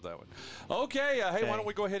know. I love that one. Okay. Hey, why don't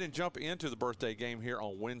we go ahead and jump into the birthday game here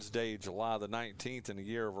on Wednesday, July the 19th in the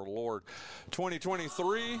year of our Lord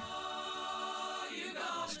 2023.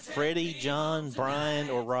 Freddie, John, Bryan,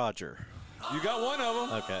 or Roger? You got one of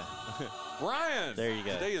them. Okay. Bryan. There you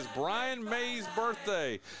go. Today is Bryan May's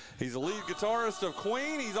birthday. He's the lead guitarist of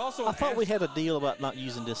Queen. He's also I thought we had a deal about not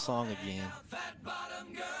using this song again.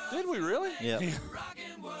 Did we really? Yeah.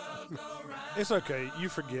 It's okay. You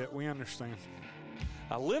forget. We understand.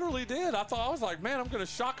 I literally did. I was like, man, I'm going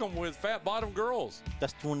to shock them with Fat Bottom Girls.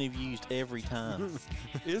 That's the one you've used every time.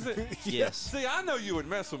 Is it? Yes. See, I know you would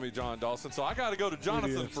mess with me, John Dawson, so I got to go to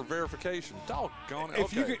Jonathan for verification. Doggone it.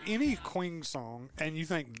 If you get any Queen song and you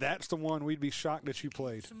think that's the one, we'd be shocked that you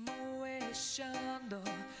played.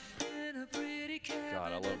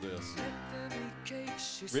 God, I love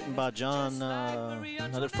this. Written by John.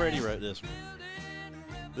 No, Freddie wrote this one.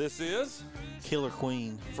 This is Killer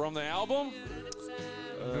Queen. from the album.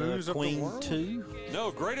 News of the Queen World? 2.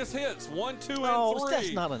 No, Greatest Hits 1, 2, and Oh, 3.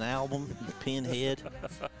 that's not an album, you pinhead.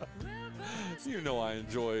 You know I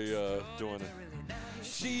enjoy doing it.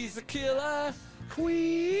 She's a killer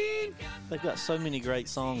queen. They've got so many great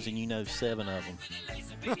songs, and you know 7 of them.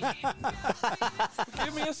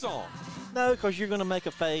 Give me a song. No, because you're going to make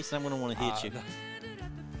a face, and I'm going to want to hit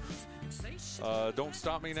you. Don't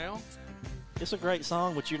Stop Me Now. It's a great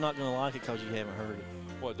song, but you're not going to like it because you haven't heard it.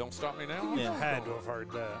 What, Don't Stop Me Now? Yeah. Had to have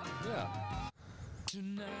heard that. Yeah.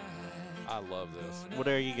 I love this. Well,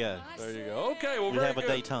 there you go. There you go. Okay, well, You very have a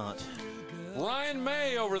good. detente. Bryan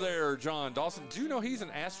May over there, John Dawson. Do you know he's an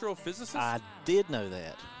astrophysicist? I did know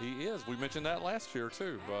that. He is. We mentioned that last year,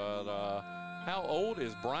 too. But how old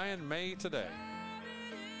is Bryan May today?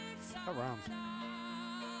 That rhymed.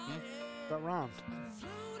 That rhymed.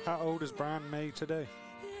 How old is Bryan May today?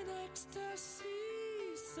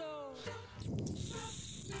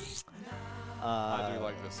 I do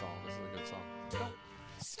like this song. This is a good song. Don't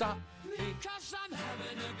stop me. Cause I'm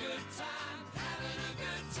having a good time, having a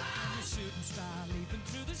good time. A shooting star leaping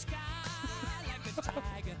through the sky like a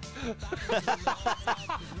tiger.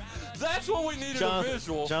 That's what we needed, a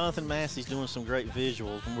visual. Jonathan Massey's doing some great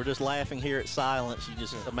visuals, and we're just laughing here at silence. You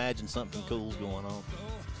just imagine something cool's going on.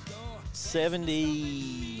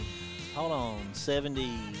 70. Hold on. 70. You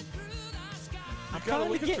gotta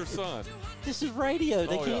look at your son. This is radio.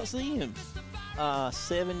 They Oh, can't yeah. see him.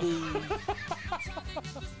 70.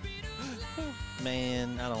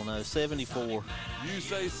 Man, I don't know. 74. You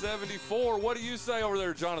say 74. What do you say over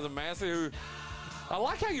there, Jonathan Massey? Who I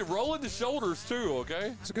like how you roll in the shoulders too.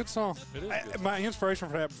 Okay, It's a good song. It is a good My inspiration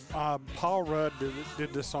for that, Paul Rudd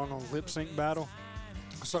did this song on Lip Sync Battle.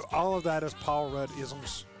 So all of that is Paul Rudd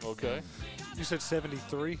isms. okay. You said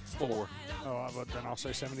 73? 4. Oh, but then I'll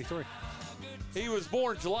say 73. He was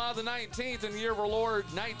born July the 19th in the year of our Lord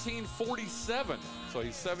 1947. So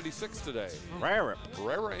he's 76 today. Rare.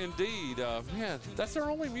 Rare indeed. Man, that's their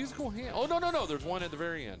only musical hint. Oh, no. There's one at the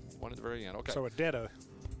very end. One at the very end. Okay. So a Deado.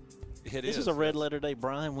 This is a red letter day.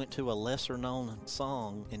 Bryan went to a lesser known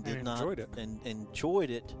song and did not enjoyed it. and enjoyed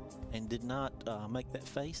it and did not make that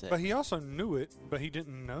face at But it. he also knew it, but he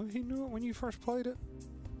didn't know he knew it when you first played it.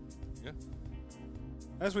 Yeah.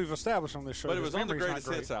 As we've established on this show, But it his was on the memory's not Greatest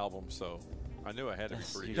great. Hits album, so I knew it had to be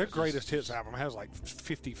pretty Their good. Greatest Hits album has like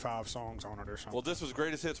 55 songs on it or something. Well, this was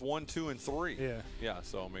Greatest Hits 1, 2, and 3. Yeah. Yeah,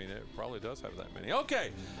 so, I mean, it probably does have that many. Okay.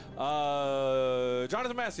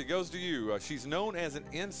 Jonathan Massey goes to you. She's known as an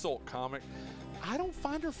insult comic. I don't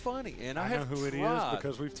find her funny, and I I know have who it tried. is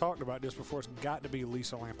because we've talked about this before. It's got to be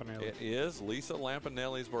Lisa Lampanelli. It is Lisa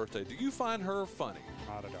Lampanelli's birthday. Do you find her funny?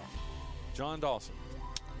 Not at all. John Dawson.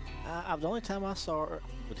 The only time I saw her,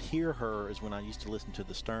 would hear her is when I used to listen to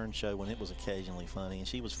the Stern Show when it was occasionally funny, and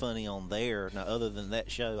she was funny on there. Now, other than that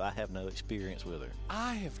show, I have no experience with her.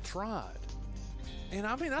 I have tried. And,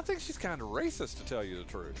 I mean, I think she's kind of racist, to tell you the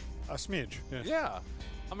truth. A smidge. Yeah. Yeah.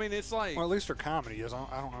 I mean, it's like... Well, at least her comedy is. I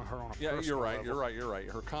don't know her on a Yeah, personal you're right. level. You're right.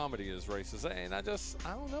 Her comedy is racist, and I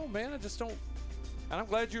don't know, man. I just don't. And I'm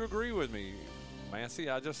glad you agree with me. Massey.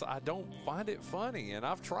 I don't find it funny, and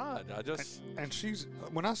I've tried. And she's,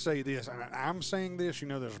 when I say this, and I'm saying this,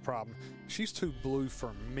 there's a problem. She's too blue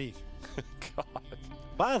for me. God.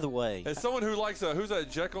 By the way, As someone who likes who's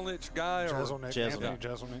that Jekyllnich guy? Anthony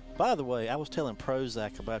Jeselnik. By the way, I was telling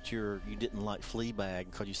Prozac about you didn't like Fleabag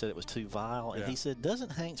because you said it was too vile, and he said, "Doesn't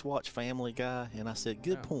Hanks watch Family Guy?" And I said,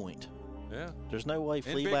 "Good point." Yeah. There's no way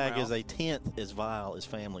Fleabag is a tenth as vile as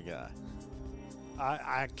Family Guy.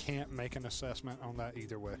 I can't make an assessment on that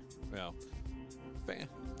either way. Yeah.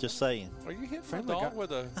 Just saying. Are you hitting the dog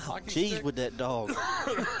with a hockey Jeez, stick? with that dog.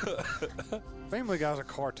 Family Guy's a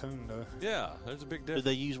cartoon, though. Yeah, there's a big Do difference.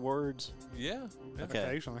 they use words? Yeah. Okay.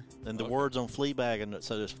 Occasionally. And the words on Fleabag, and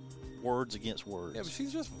so there's words against words. Yeah, but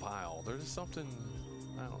she's just vile. There's something,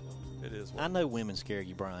 I don't know. It is. I know women scare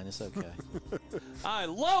you, Bryan. It's okay. I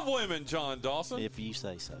love women, John Dawson. If you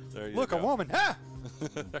say so. There you Look, go. a woman. Ah!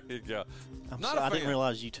 There you go. I didn't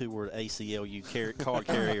realize you two were ACLU card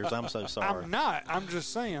carriers. I'm so sorry. I'm not. I'm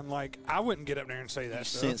just saying, like, I wouldn't get up there and say that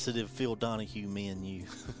stuff. Sensitive Phil Donahue men, you.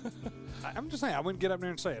 I'm just saying, I wouldn't get up there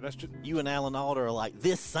and say it. That's just. You and Alan Alda are like,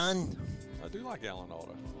 this, son. I do like Alan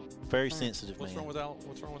Alda. Very sensitive What's man. wrong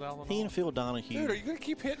with Alan? He and Phil Donahue. Dude, are you going to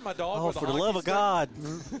keep hitting my dog Oh, with a for the hockey love of stick? God.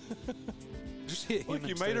 Just hit him. Look, you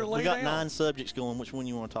instead. made her lay We got down. 9 subjects going. Which one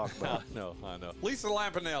you want to talk about? I know. Lisa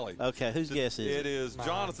Lampanelli. Okay, whose guess is It it? is Mine.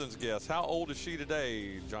 Jonathan's guess. How old is she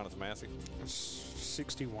today, Jonathan Massey?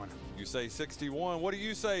 61. You say 61. What do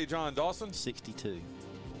you say, John Dawson? 62.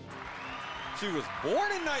 She was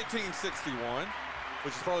born in 1961,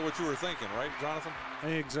 which is probably what you were thinking, right, Jonathan?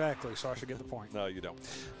 Exactly, so I should get the point. No, you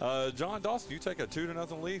don't. John Dawson, you take a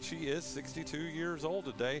 2-0 lead. She is 62 years old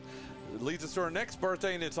today. It leads us to our next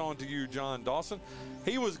birthday, and it's on to you, John Dawson.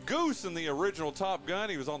 He was Goose in the original Top Gun.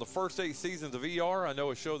 He was on the first 8 seasons of ER. I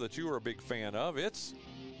know a show that you were a big fan of. It's...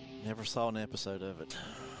 Never saw an episode of it.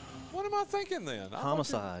 What am I thinking then?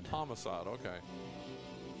 Homicide. Homicide, okay.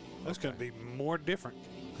 That's going to be more different.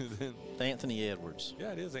 Anthony Edwards.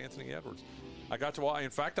 Yeah, it is Anthony Edwards. I got to watch. In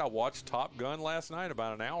fact, I watched Top Gun last night,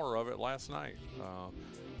 about an hour of it last night.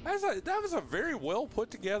 That was a very well put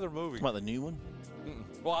together movie. About the new one?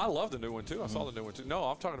 Well, I love the new one too. I saw the new one too. No,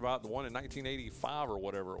 I'm talking about the one in 1985 or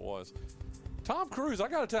whatever it was. Tom Cruise, I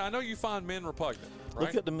got to tell you, I know you find men repugnant, right?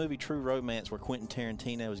 Look at the movie True Romance, where Quentin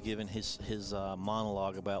Tarantino was giving his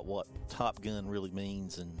monologue about what Top Gun really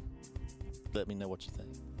means, and let me know what you think.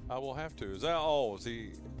 I will have to. Is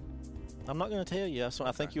he? I'm not going to tell you, so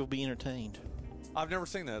I think you'll be entertained. I've never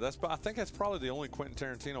seen that. I think that's probably the only Quentin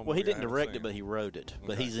Tarantino movie. Well, he didn't I haven't direct seen. it, but he wrote it.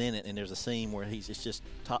 But Okay. he's in it, and there's a scene where it's just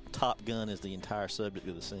Top Gun is the entire subject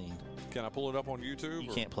of the scene. Can I pull it up on YouTube?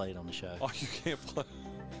 You or- can't play it on the show. Oh, you can't play.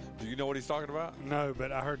 Do you know what he's talking about? No,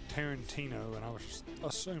 but I heard Tarantino, and I was just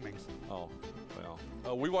assuming. Oh, well.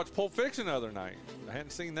 We watched Pulp Fiction the other night. I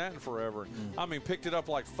hadn't seen that in forever. I mean, picked it up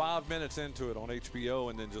like 5 minutes into it on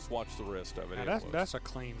HBO and then just watched the rest of it. Now, that's a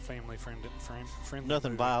clean, family-friendly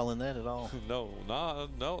Nothing movie. vile in that at all. No,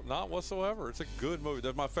 not whatsoever. It's a good movie.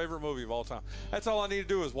 That's my favorite movie of all time. That's all I need to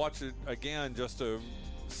do is watch it again just to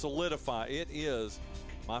solidify. It is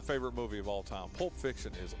my favorite movie of all time. Pulp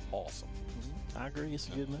Fiction is awesome. I agree. It's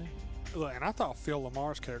a good movie. Look, and I thought Phil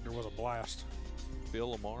Lamar's character was a blast. Phil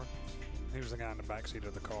Lamar. He was the guy in the backseat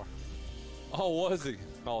of the car. Oh, was he?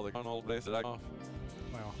 Oh, the old days that I. Well,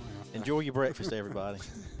 yeah. Enjoy your breakfast, everybody.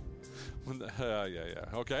 Yeah.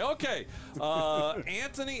 Okay.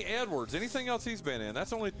 Anthony Edwards. Anything else he's been in?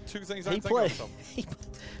 That's only 2 things I He think played of.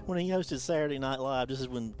 when he hosted Saturday Night Live. This is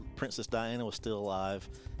when Princess Diana was still alive.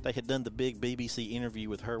 They had done the big BBC interview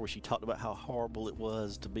with her where she talked about how horrible it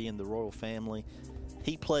was to be in the royal family.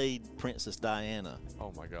 He played Princess Diana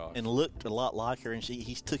Oh my God. and looked a lot like her. And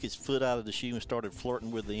he took his foot out of the shoe and started flirting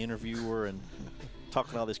with the interviewer and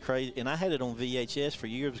talking all this crazy. And I had it on VHS for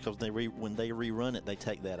years because when they rerun it, they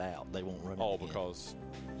take that out. They won't run it again. because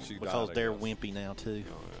she died. Because I they're guess. wimpy now too.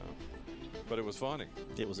 Oh, yeah. But it was funny.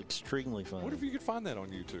 It was extremely funny. What if you could find that on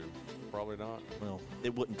YouTube? Probably not. Well,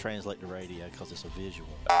 it wouldn't translate to radio because it's a visual.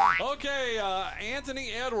 Okay, Anthony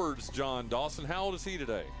Edwards, John Dawson. How old is he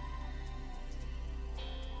today?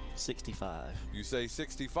 65. You say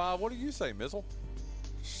 65. What do you say, Mizzle?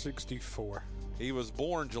 64. He was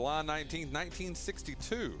born July 19th,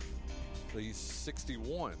 1962. So he's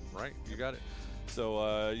 61, right? You got it.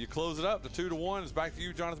 So you close it up. The 2-1 is back to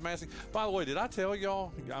you, Jonathan Massey. By the way, did I tell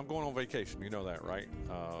y'all I'm going on vacation? You know that, right?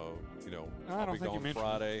 I I'll don't be think you gone mentioned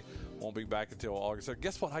Friday. Won't be back until August. So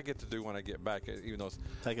guess what I get to do when I get back? Even though it's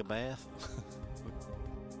Take a bath.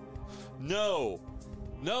 no,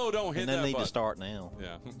 don't hit And that they need button. to start now.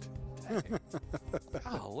 Yeah.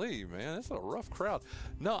 Golly, man, it's a rough crowd.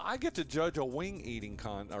 No, I get to judge a wing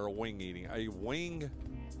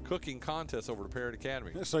cooking contest over at Parrott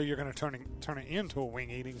Academy. So you're going to turn it into a wing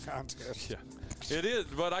eating contest. Yeah, it is.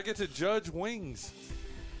 But I get to judge wings.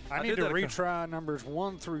 I need to retry numbers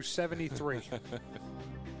 1 through 73.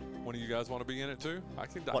 One of you guys want to be in it too? I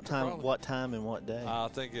can. What time? What time and what day? I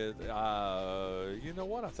think it. You know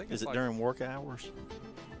what? I think is it's it during work hours?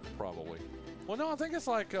 Probably. Well, no, I think it's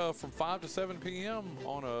like from 5 to 7 p.m.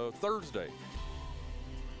 on a Thursday.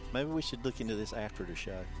 Maybe we should look into this after the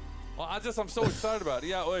show. Well, I'm so excited about it.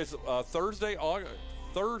 Yeah, well, it's Thursday,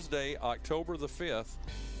 October the 5th,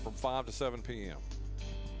 from 5 to 7 p.m.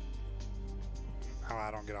 Oh,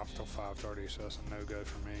 I don't get off until 5:30, so that's a no-go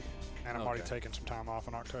for me. And I'm already taking some time off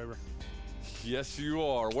in October. Yes, you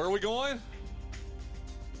are. Where are we going?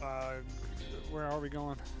 Where are we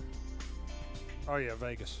going? Oh, yeah,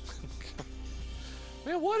 Vegas.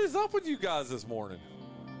 Man, what is up with you guys this morning?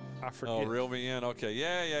 I forget. Oh, reel me in. Okay,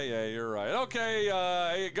 yeah, you're right. Okay,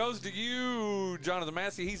 it goes to you, Jonathan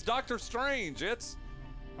Massey. He's Dr. Strange. It's...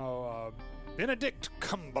 Benedict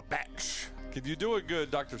Cumberbatch. Can you do a good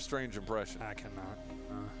Dr. Strange impression? I cannot.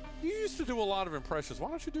 You used to do a lot of impressions. Why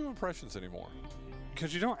don't you do impressions anymore?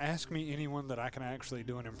 Because you don't ask me anyone that I can actually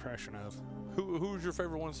do an impression of. Who's your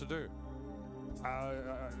favorite ones to do?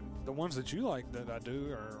 The ones that you like that I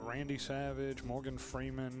do are Randy Savage, Morgan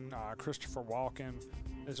Freeman, Christopher Walken.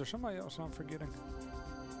 Is there somebody else I'm forgetting?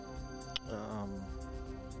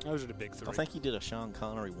 Those are the big three. I think you did a Sean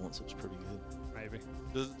Connery once. It was pretty good. Maybe.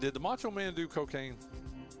 Did the Macho Man do cocaine?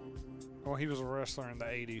 Well, he was a wrestler in the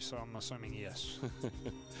 80s, so I'm assuming yes.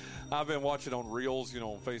 I've been watching on Reels,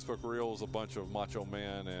 on Facebook Reels, a bunch of Macho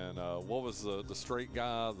Man and what was the straight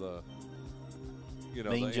guy,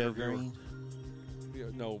 Mean Joe Green?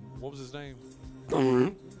 No, what was his name?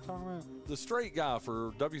 Talking about? The straight guy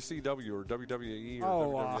for WCW or WWE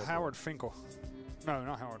or WWF. Howard Finkel. No,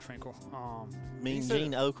 not Howard Finkel. Mean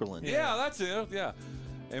Gene Okerlund. Yeah, that's it. Yeah.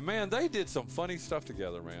 And, man, they did some funny stuff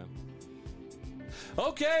together, man.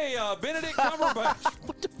 Okay, Benedict Cumberbatch.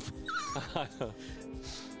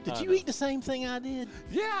 Did you eat the same thing I did?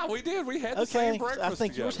 Yeah, we did. We had the same breakfast I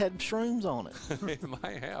think together. yours had shrooms on it. It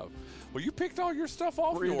might have. Well, you picked all your stuff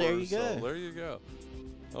off yours. There you go. So there you go.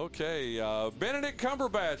 Okay, Benedict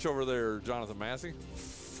Cumberbatch over there, Jonathan Massey.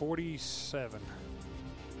 47.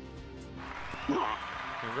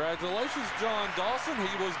 Congratulations, John Dawson.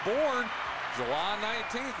 He was born July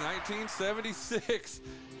 19th, 1976.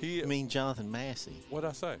 You mean Jonathan Massey? What'd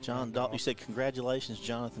I say? You said congratulations,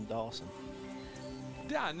 Jonathan Dawson.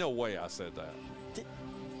 Yeah, no way I said that.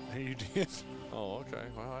 You did. Oh, okay.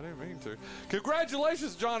 Well, I didn't mean to.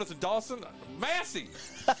 Congratulations, Jonathan Dawson. Massey.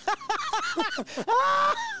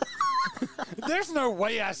 There's no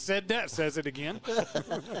way I said that, says it again.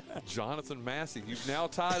 Jonathan Massey, you've now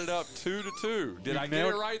tied it up 2-2. Did I get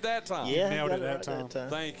it right that time? Yeah, nailed it that time.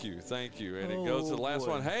 Thank you. And it goes to the last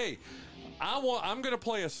one. Hey, I'm going to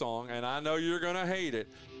play a song, and I know you're going to hate it,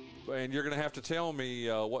 and you're going to have to tell me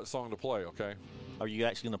what song to play, okay? Are you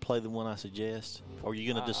actually going to play the one I suggest? Or are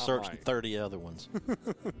you going to just search 30 other ones?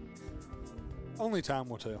 Only time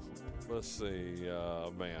will tell. Let's see,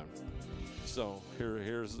 man. So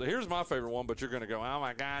here's my favorite one, but you're going to go, oh,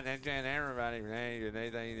 my God, everybody hated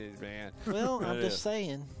this band. Well, I'm just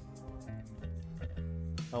saying.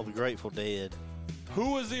 Oh, the Grateful Dead.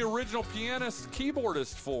 Who was the original pianist,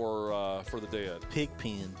 keyboardist for the Dead?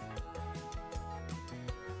 Pigpen.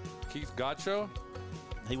 Keith Gottschalk?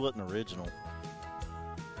 He wasn't original.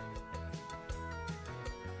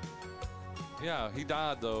 Yeah, he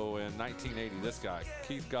died, though, in 1980, this guy,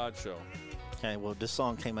 Keith Gottschalk. Okay, well, this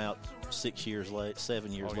song came out 7 years later.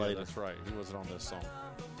 That's right. He wasn't on this song.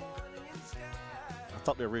 I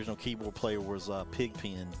thought the original keyboard player was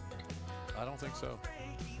Pigpen. I don't think so.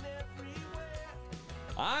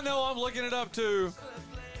 I know I'm looking it up, too.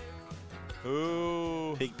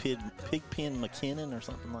 Who? Pigpen McKinnon or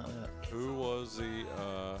something like that. Who was the,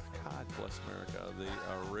 God bless America, the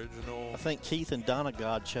original? I think Keith and Donna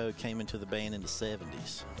Godcho came into the band in the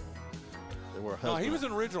 70s. They were No, he was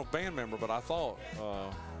an original band member, but I thought,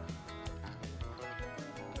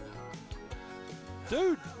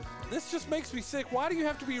 dude, this just makes me sick. Why do you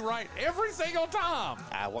have to be right every single time?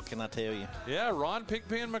 What can I tell you? Yeah, Ron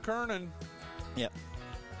Pigpen McKernan. Yep.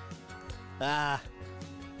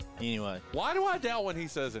 Anyway. Why do I doubt when he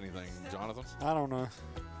says anything, Jonathan? I don't know.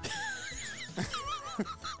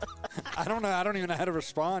 I don't know. I don't even know how to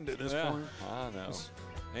respond at this point. I know.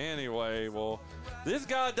 Anyway, well, this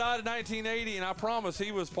guy died in 1980, and I promise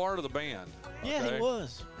he was part of the band. Yeah, okay? he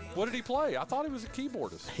was. What did he play? I thought he was a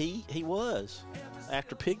keyboardist. He was.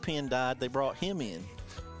 After Pigpen died, they brought him in.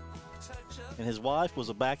 And his wife was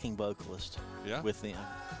a backing vocalist with them.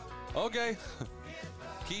 Okay.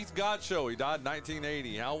 Keith Godchaux, he died in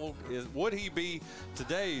 1980. How would he be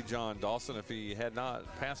today, John Dawson, if he had not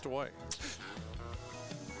passed away?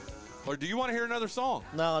 Or do you want to hear another song?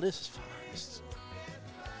 No, this is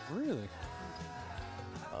fine. Really?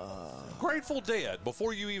 Grateful Dead.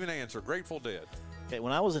 Before you even answer, Grateful Dead. Okay,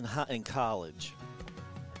 when I was in college,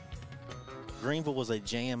 Greenville was a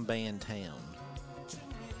jam band town.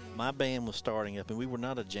 My band was starting up, and we were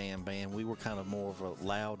not a jam band. We were kind of more of a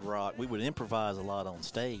loud rock. We would improvise a lot on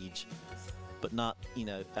stage, but not,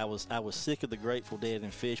 I was sick of the Grateful Dead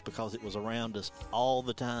and Fish because it was around us all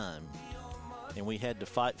the time. And we had to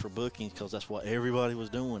fight for bookings because that's what everybody was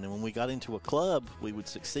doing. And when we got into a club, we would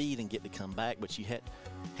succeed and get to come back, but you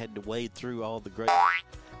had to wade through all the great.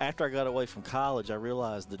 After I got away from college, I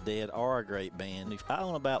realized the Dead are a great band. I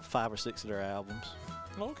own about 5 or 6 of their albums.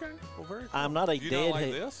 Okay, well, very cool. I'm not a you Dead not like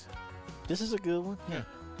head. this? This is a good one. Yeah.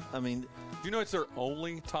 I mean, do you know it's their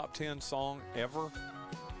only top 10 song ever?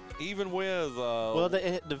 Even with well,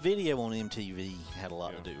 the video on MTV had a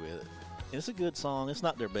lot to do with it. It's a good song. It's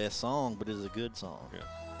not their best song, but it's a good song. Yeah.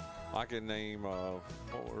 I can name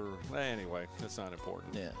anyway, it's not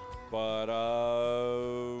important. Yeah. But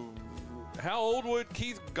how old would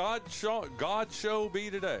Keith Godchaux be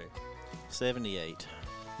today? 78.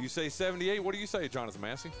 You say 78. What do you say, Jonathan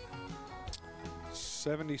Massey?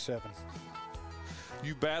 77.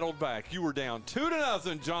 You battled back. You were down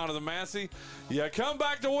 2-0, Jonathan Massey. You come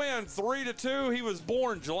back to win 3-2. He was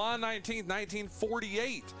born July 19th,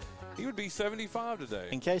 1948. He would be 75 today.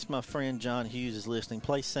 In case my friend John Hughes is listening,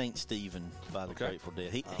 play St. Stephen by the Grateful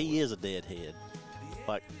Dead. He is a Deadhead.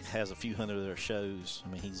 Like, has a few hundred of their shows.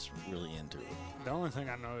 I mean, he's really into it. The only thing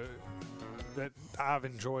I know that I've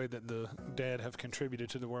enjoyed that the Dead have contributed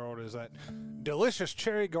to the world is that delicious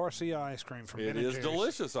Cherry Garcia ice cream from Ben & Jerry's. It is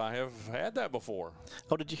delicious. I have had that before.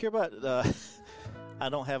 Oh, did you hear about I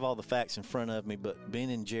don't have all the facts in front of me, but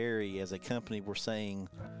Ben & Jerry as a company were saying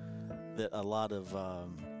that a lot of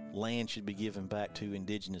land should be given back to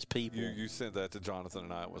indigenous people. You sent that to Jonathan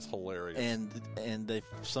and I. It was hilarious. And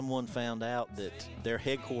someone found out that their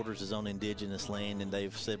headquarters is on indigenous land, and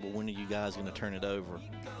they've said, well, when are you guys going to turn it over?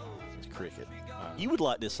 It's cricket. You would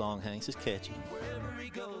like this song, Hanks. It's catchy. Wherever he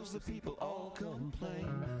goes, the people all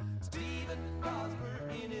complain. Stephen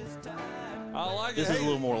Prosper in his time. I like it. This is a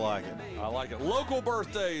little more like it. I like it. Local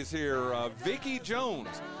birthdays here. Vickie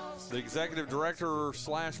Jones, the executive director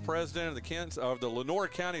 / president of the Lenoir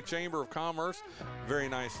County Chamber of Commerce. Very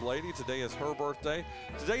nice lady. Today is her birthday.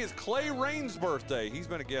 Today is Clay Rain's birthday. He's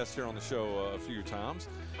been a guest here on the show a few times.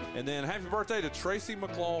 And then happy birthday to Tracy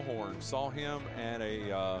McLawhorn. Saw him at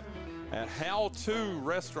at How To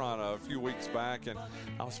restaurant a few weeks back, and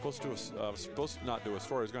I was supposed to not do a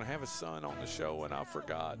story. I was going to have his son on the show, and I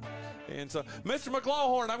forgot. And so, Mr.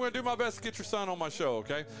 McLawhorn, I'm going to do my best to get your son on my show,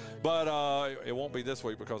 okay? But it won't be this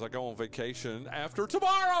week because I go on vacation after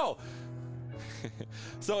tomorrow.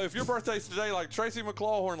 So if your birthday's today, like Tracy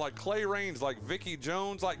McLawhorn, like Clay Rains, like Vickie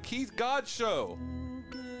Jones, like Keith Godchaux.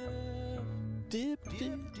 Dipped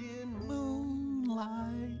in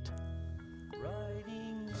moonlight.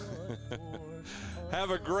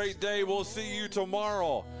 Have a great day. We'll see you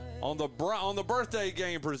tomorrow on the birthday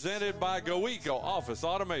game presented by GoEco Office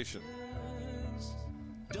Automation.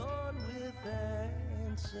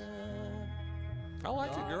 I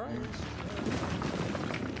like it. You're right.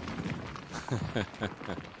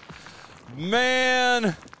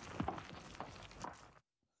 Man,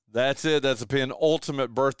 that's it. That's a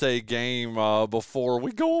penultimate birthday game before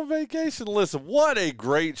we go on vacation. Listen, what a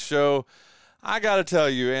great show. I got to tell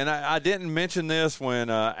you, and I didn't mention this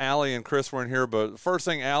when Allie and Chris were in here, but the first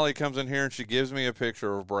thing Allie comes in here and she gives me a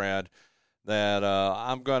picture of Brad that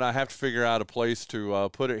I'm going to have to figure out a place to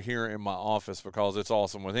put it here in my office because it's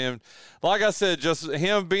awesome with him. Like I said, just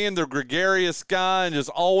him being the gregarious guy and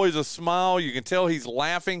just always a smile. You can tell he's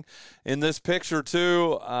laughing in this picture,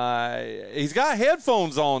 too. He's got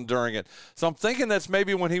headphones on during it, so I'm thinking that's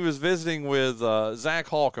maybe when he was visiting with Zach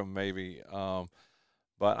Holcomb, maybe.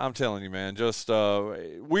 But I'm telling you, man, just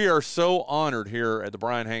we are so honored here at the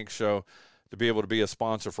Bryan Hanks Show to be able to be a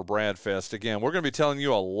sponsor for Brad Fest. Again, we're going to be telling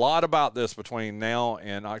you a lot about this between now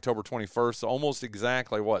and October 21st, so almost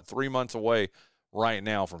exactly, 3 months away right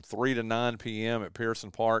now from 3 to 9 p.m. at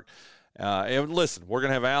Pearson Park. And listen, we're going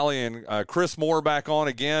to have Allie and Chris Moore back on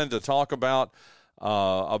again to talk about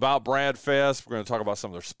Brad Fest. We're going to talk about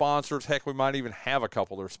some of their sponsors. Heck, we might even have a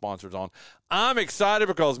couple of their sponsors on. I'm excited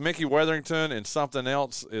because Mickey Weatherington and something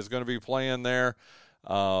else is going to be playing there.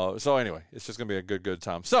 So anyway, it's just going to be a good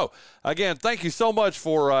time. So, again, thank you so much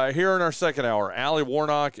for hearing our second hour. Allie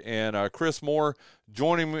Warnock and Chris Moore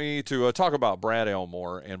joining me to talk about Brad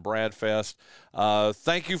Elmore and Brad Fest.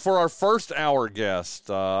 Thank you for our first hour guest,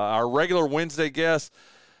 our regular Wednesday guest,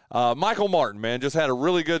 Michael Martin, man. Just had a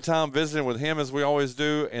really good time visiting with him, as we always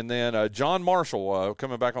do. And then John Marshall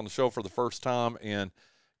coming back on the show for the first time. And,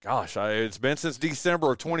 gosh, it's been since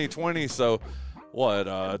December of 2020, so what,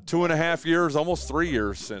 2.5 years, almost 3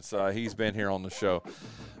 years since he's been here on the show.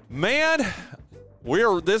 Man,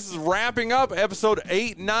 this is wrapping up episode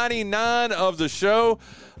 899 of the show.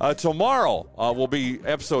 Tomorrow will be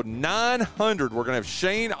episode 900. We're going to have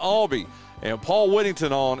Shane Albee and Paul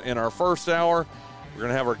Whittington on in our first hour. We're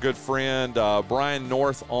going to have our good friend Bryan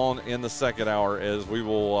North on in the second hour, as we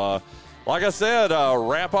will, like I said,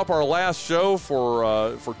 wrap up our last show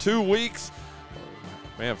for 2 weeks.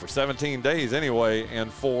 Man, for 17 days anyway,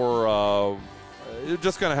 and for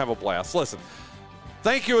just going to have a blast. Listen,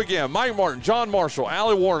 thank you again. Mike Martin, John Marshall,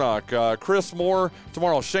 Allie Warnock, Chris Moore.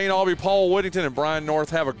 Tomorrow, Shane Albee, Paul Whittington, and Bryan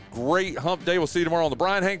North. Have a great hump day. We'll see you tomorrow on the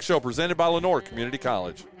Bryan Hanks Show, presented by Lenore Community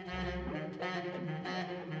College.